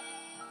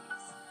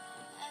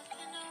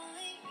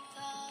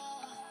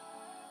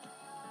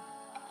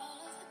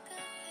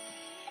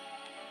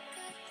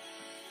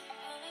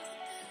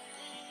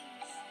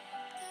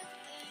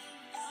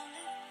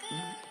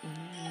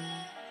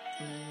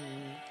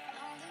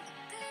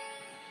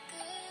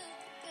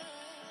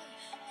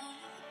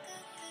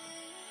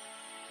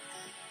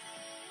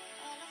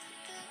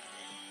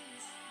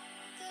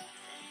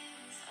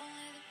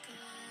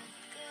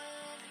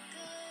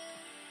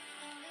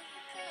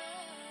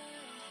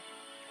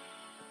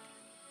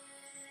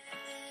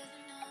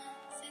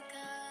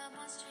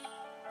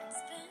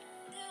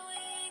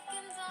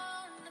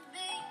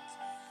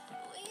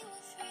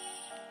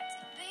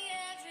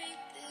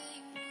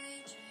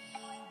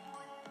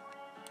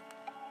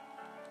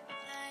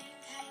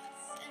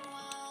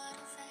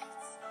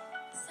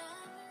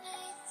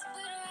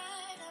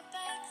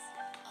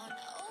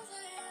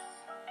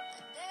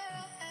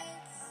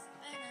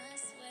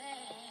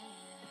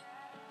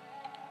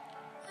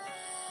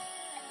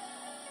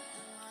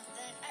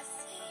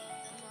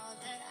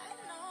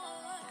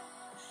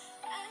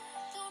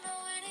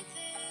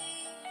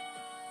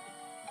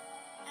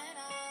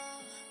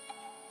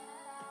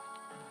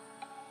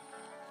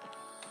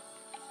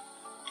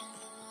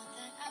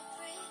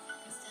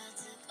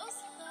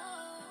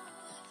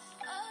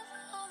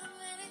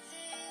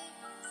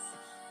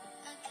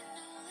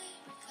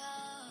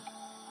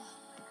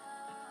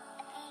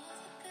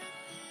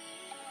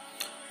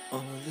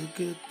 All the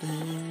good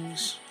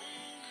things,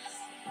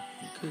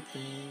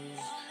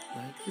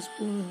 like this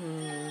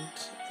blunt,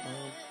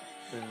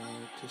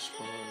 about to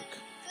spark.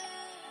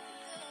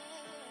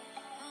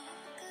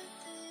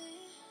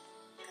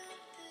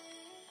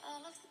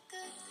 All of the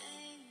good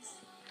things,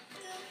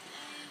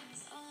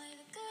 only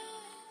the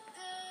good,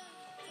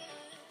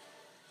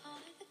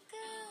 only the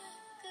good,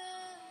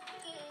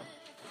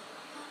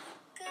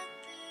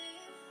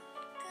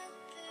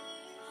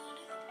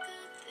 only the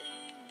good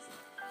things.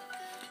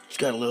 Just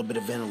got a little bit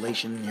of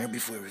ventilation in here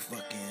before we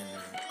fucking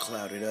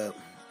cloud it up.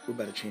 We're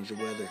about to change the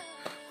weather.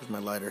 Where's my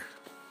lighter?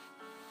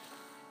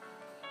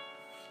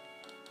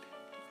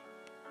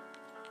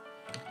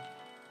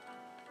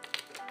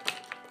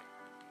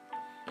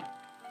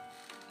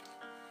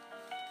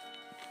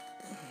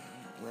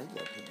 Where's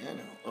that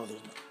piano? Oh,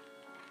 there's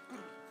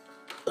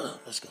no.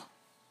 Let's go.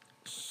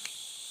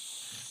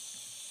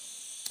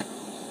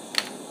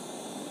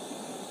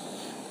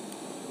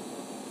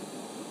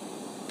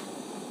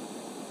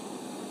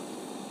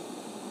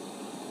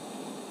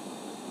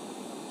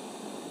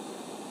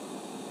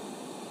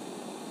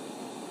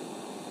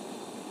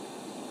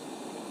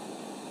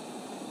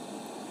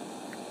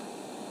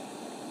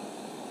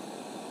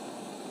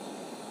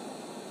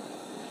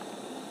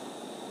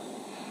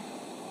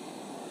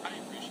 I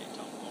appreciate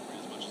Tom Foley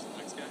as much as the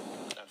next guy,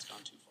 but that's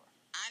gone too far.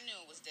 I knew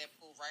it was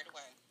Deadpool right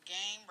away.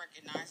 Game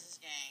recognizes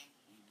game.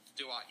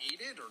 Do I eat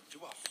it or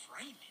do I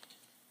frame it?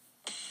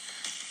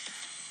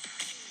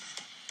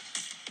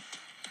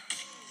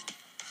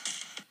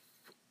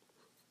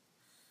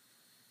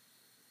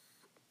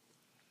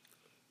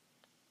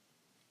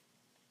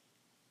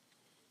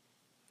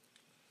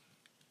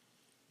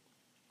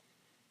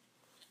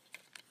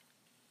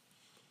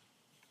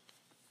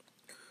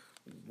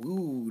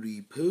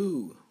 Woody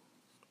Poo.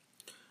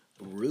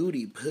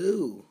 Rudy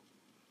Poo.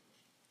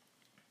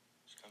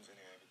 She comes in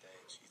here every day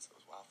and she eats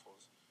those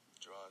waffles,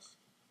 draws.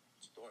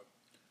 It's adorable.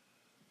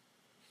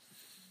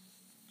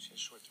 She has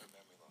short-term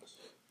memory loss.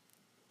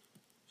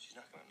 She's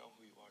not gonna know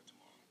who you are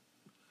tomorrow.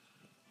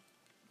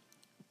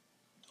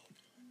 Don't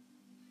do it.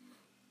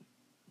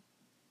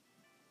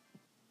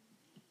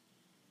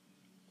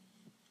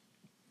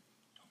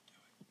 Don't do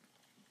it.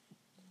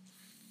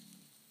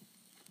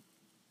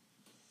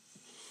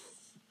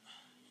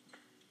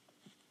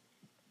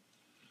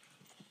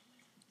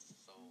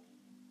 So,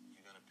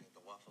 you're gonna pick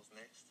the waffles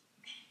next?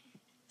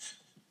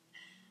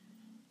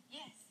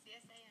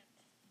 Yes, I am.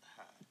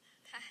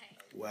 Hi.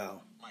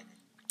 Wow. Micah.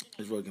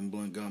 This fucking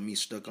blunt got me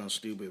stuck on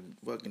stupid.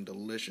 Fucking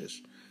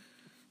delicious.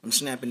 I'm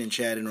snapping and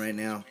chatting right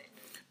now.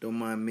 Don't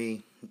mind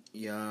me.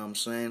 You know what I'm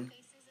saying?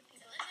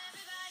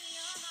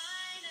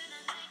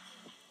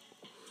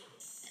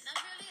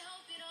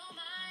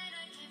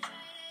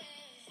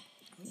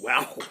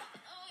 Wow.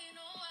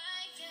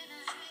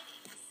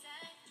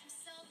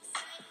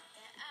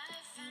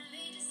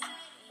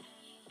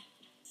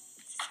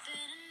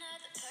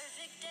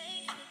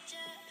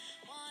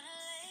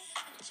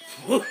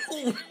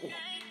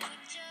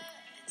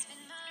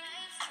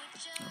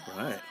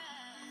 Alright.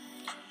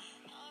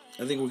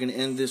 I think we're gonna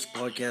end this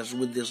podcast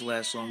with this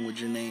last song with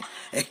Janae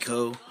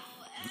Echo.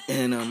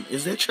 And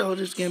is that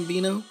Childish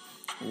Gambino?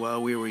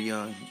 While We Were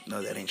Young.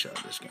 No, that ain't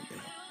Childish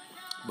Gambino.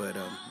 But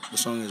the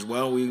song is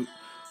While We're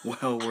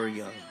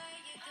Young.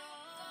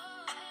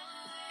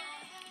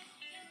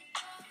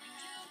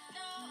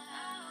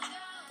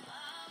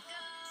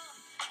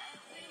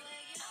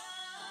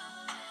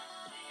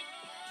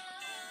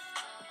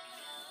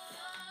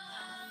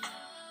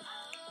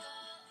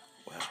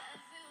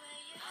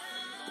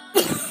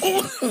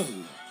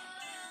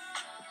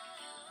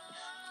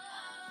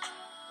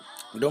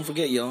 Don't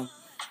forget, y'all,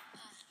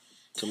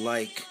 to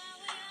like,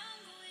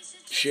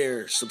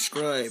 share,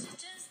 subscribe,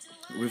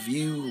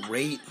 review,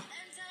 rate,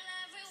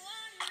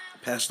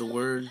 pass the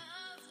word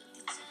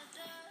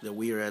that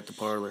we are at the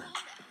parlor.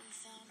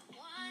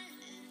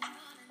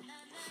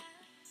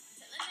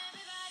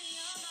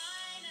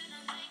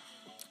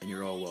 And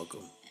you're all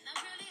welcome.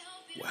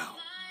 Wow.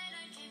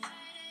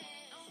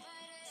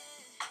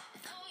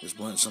 This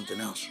blunt's something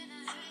else.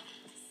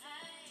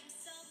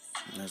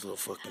 Nice little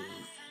fucking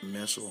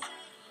missile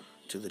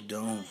to the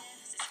dome.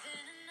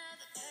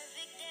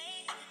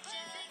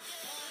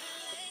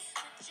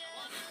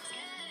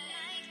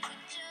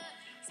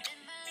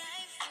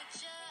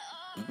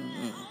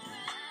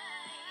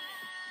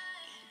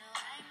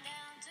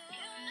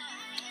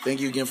 Thank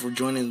you again for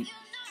joining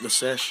the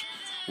sesh.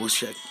 We'll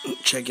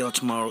check y'all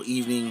tomorrow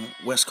evening.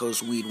 West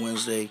Coast Weed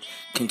Wednesday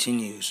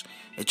continues.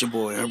 It's your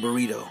boy,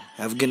 Herberito.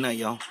 Have a good night,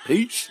 y'all.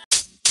 Peace.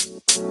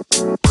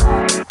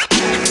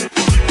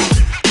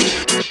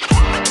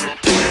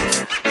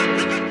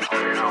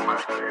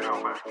 You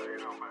know,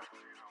 man.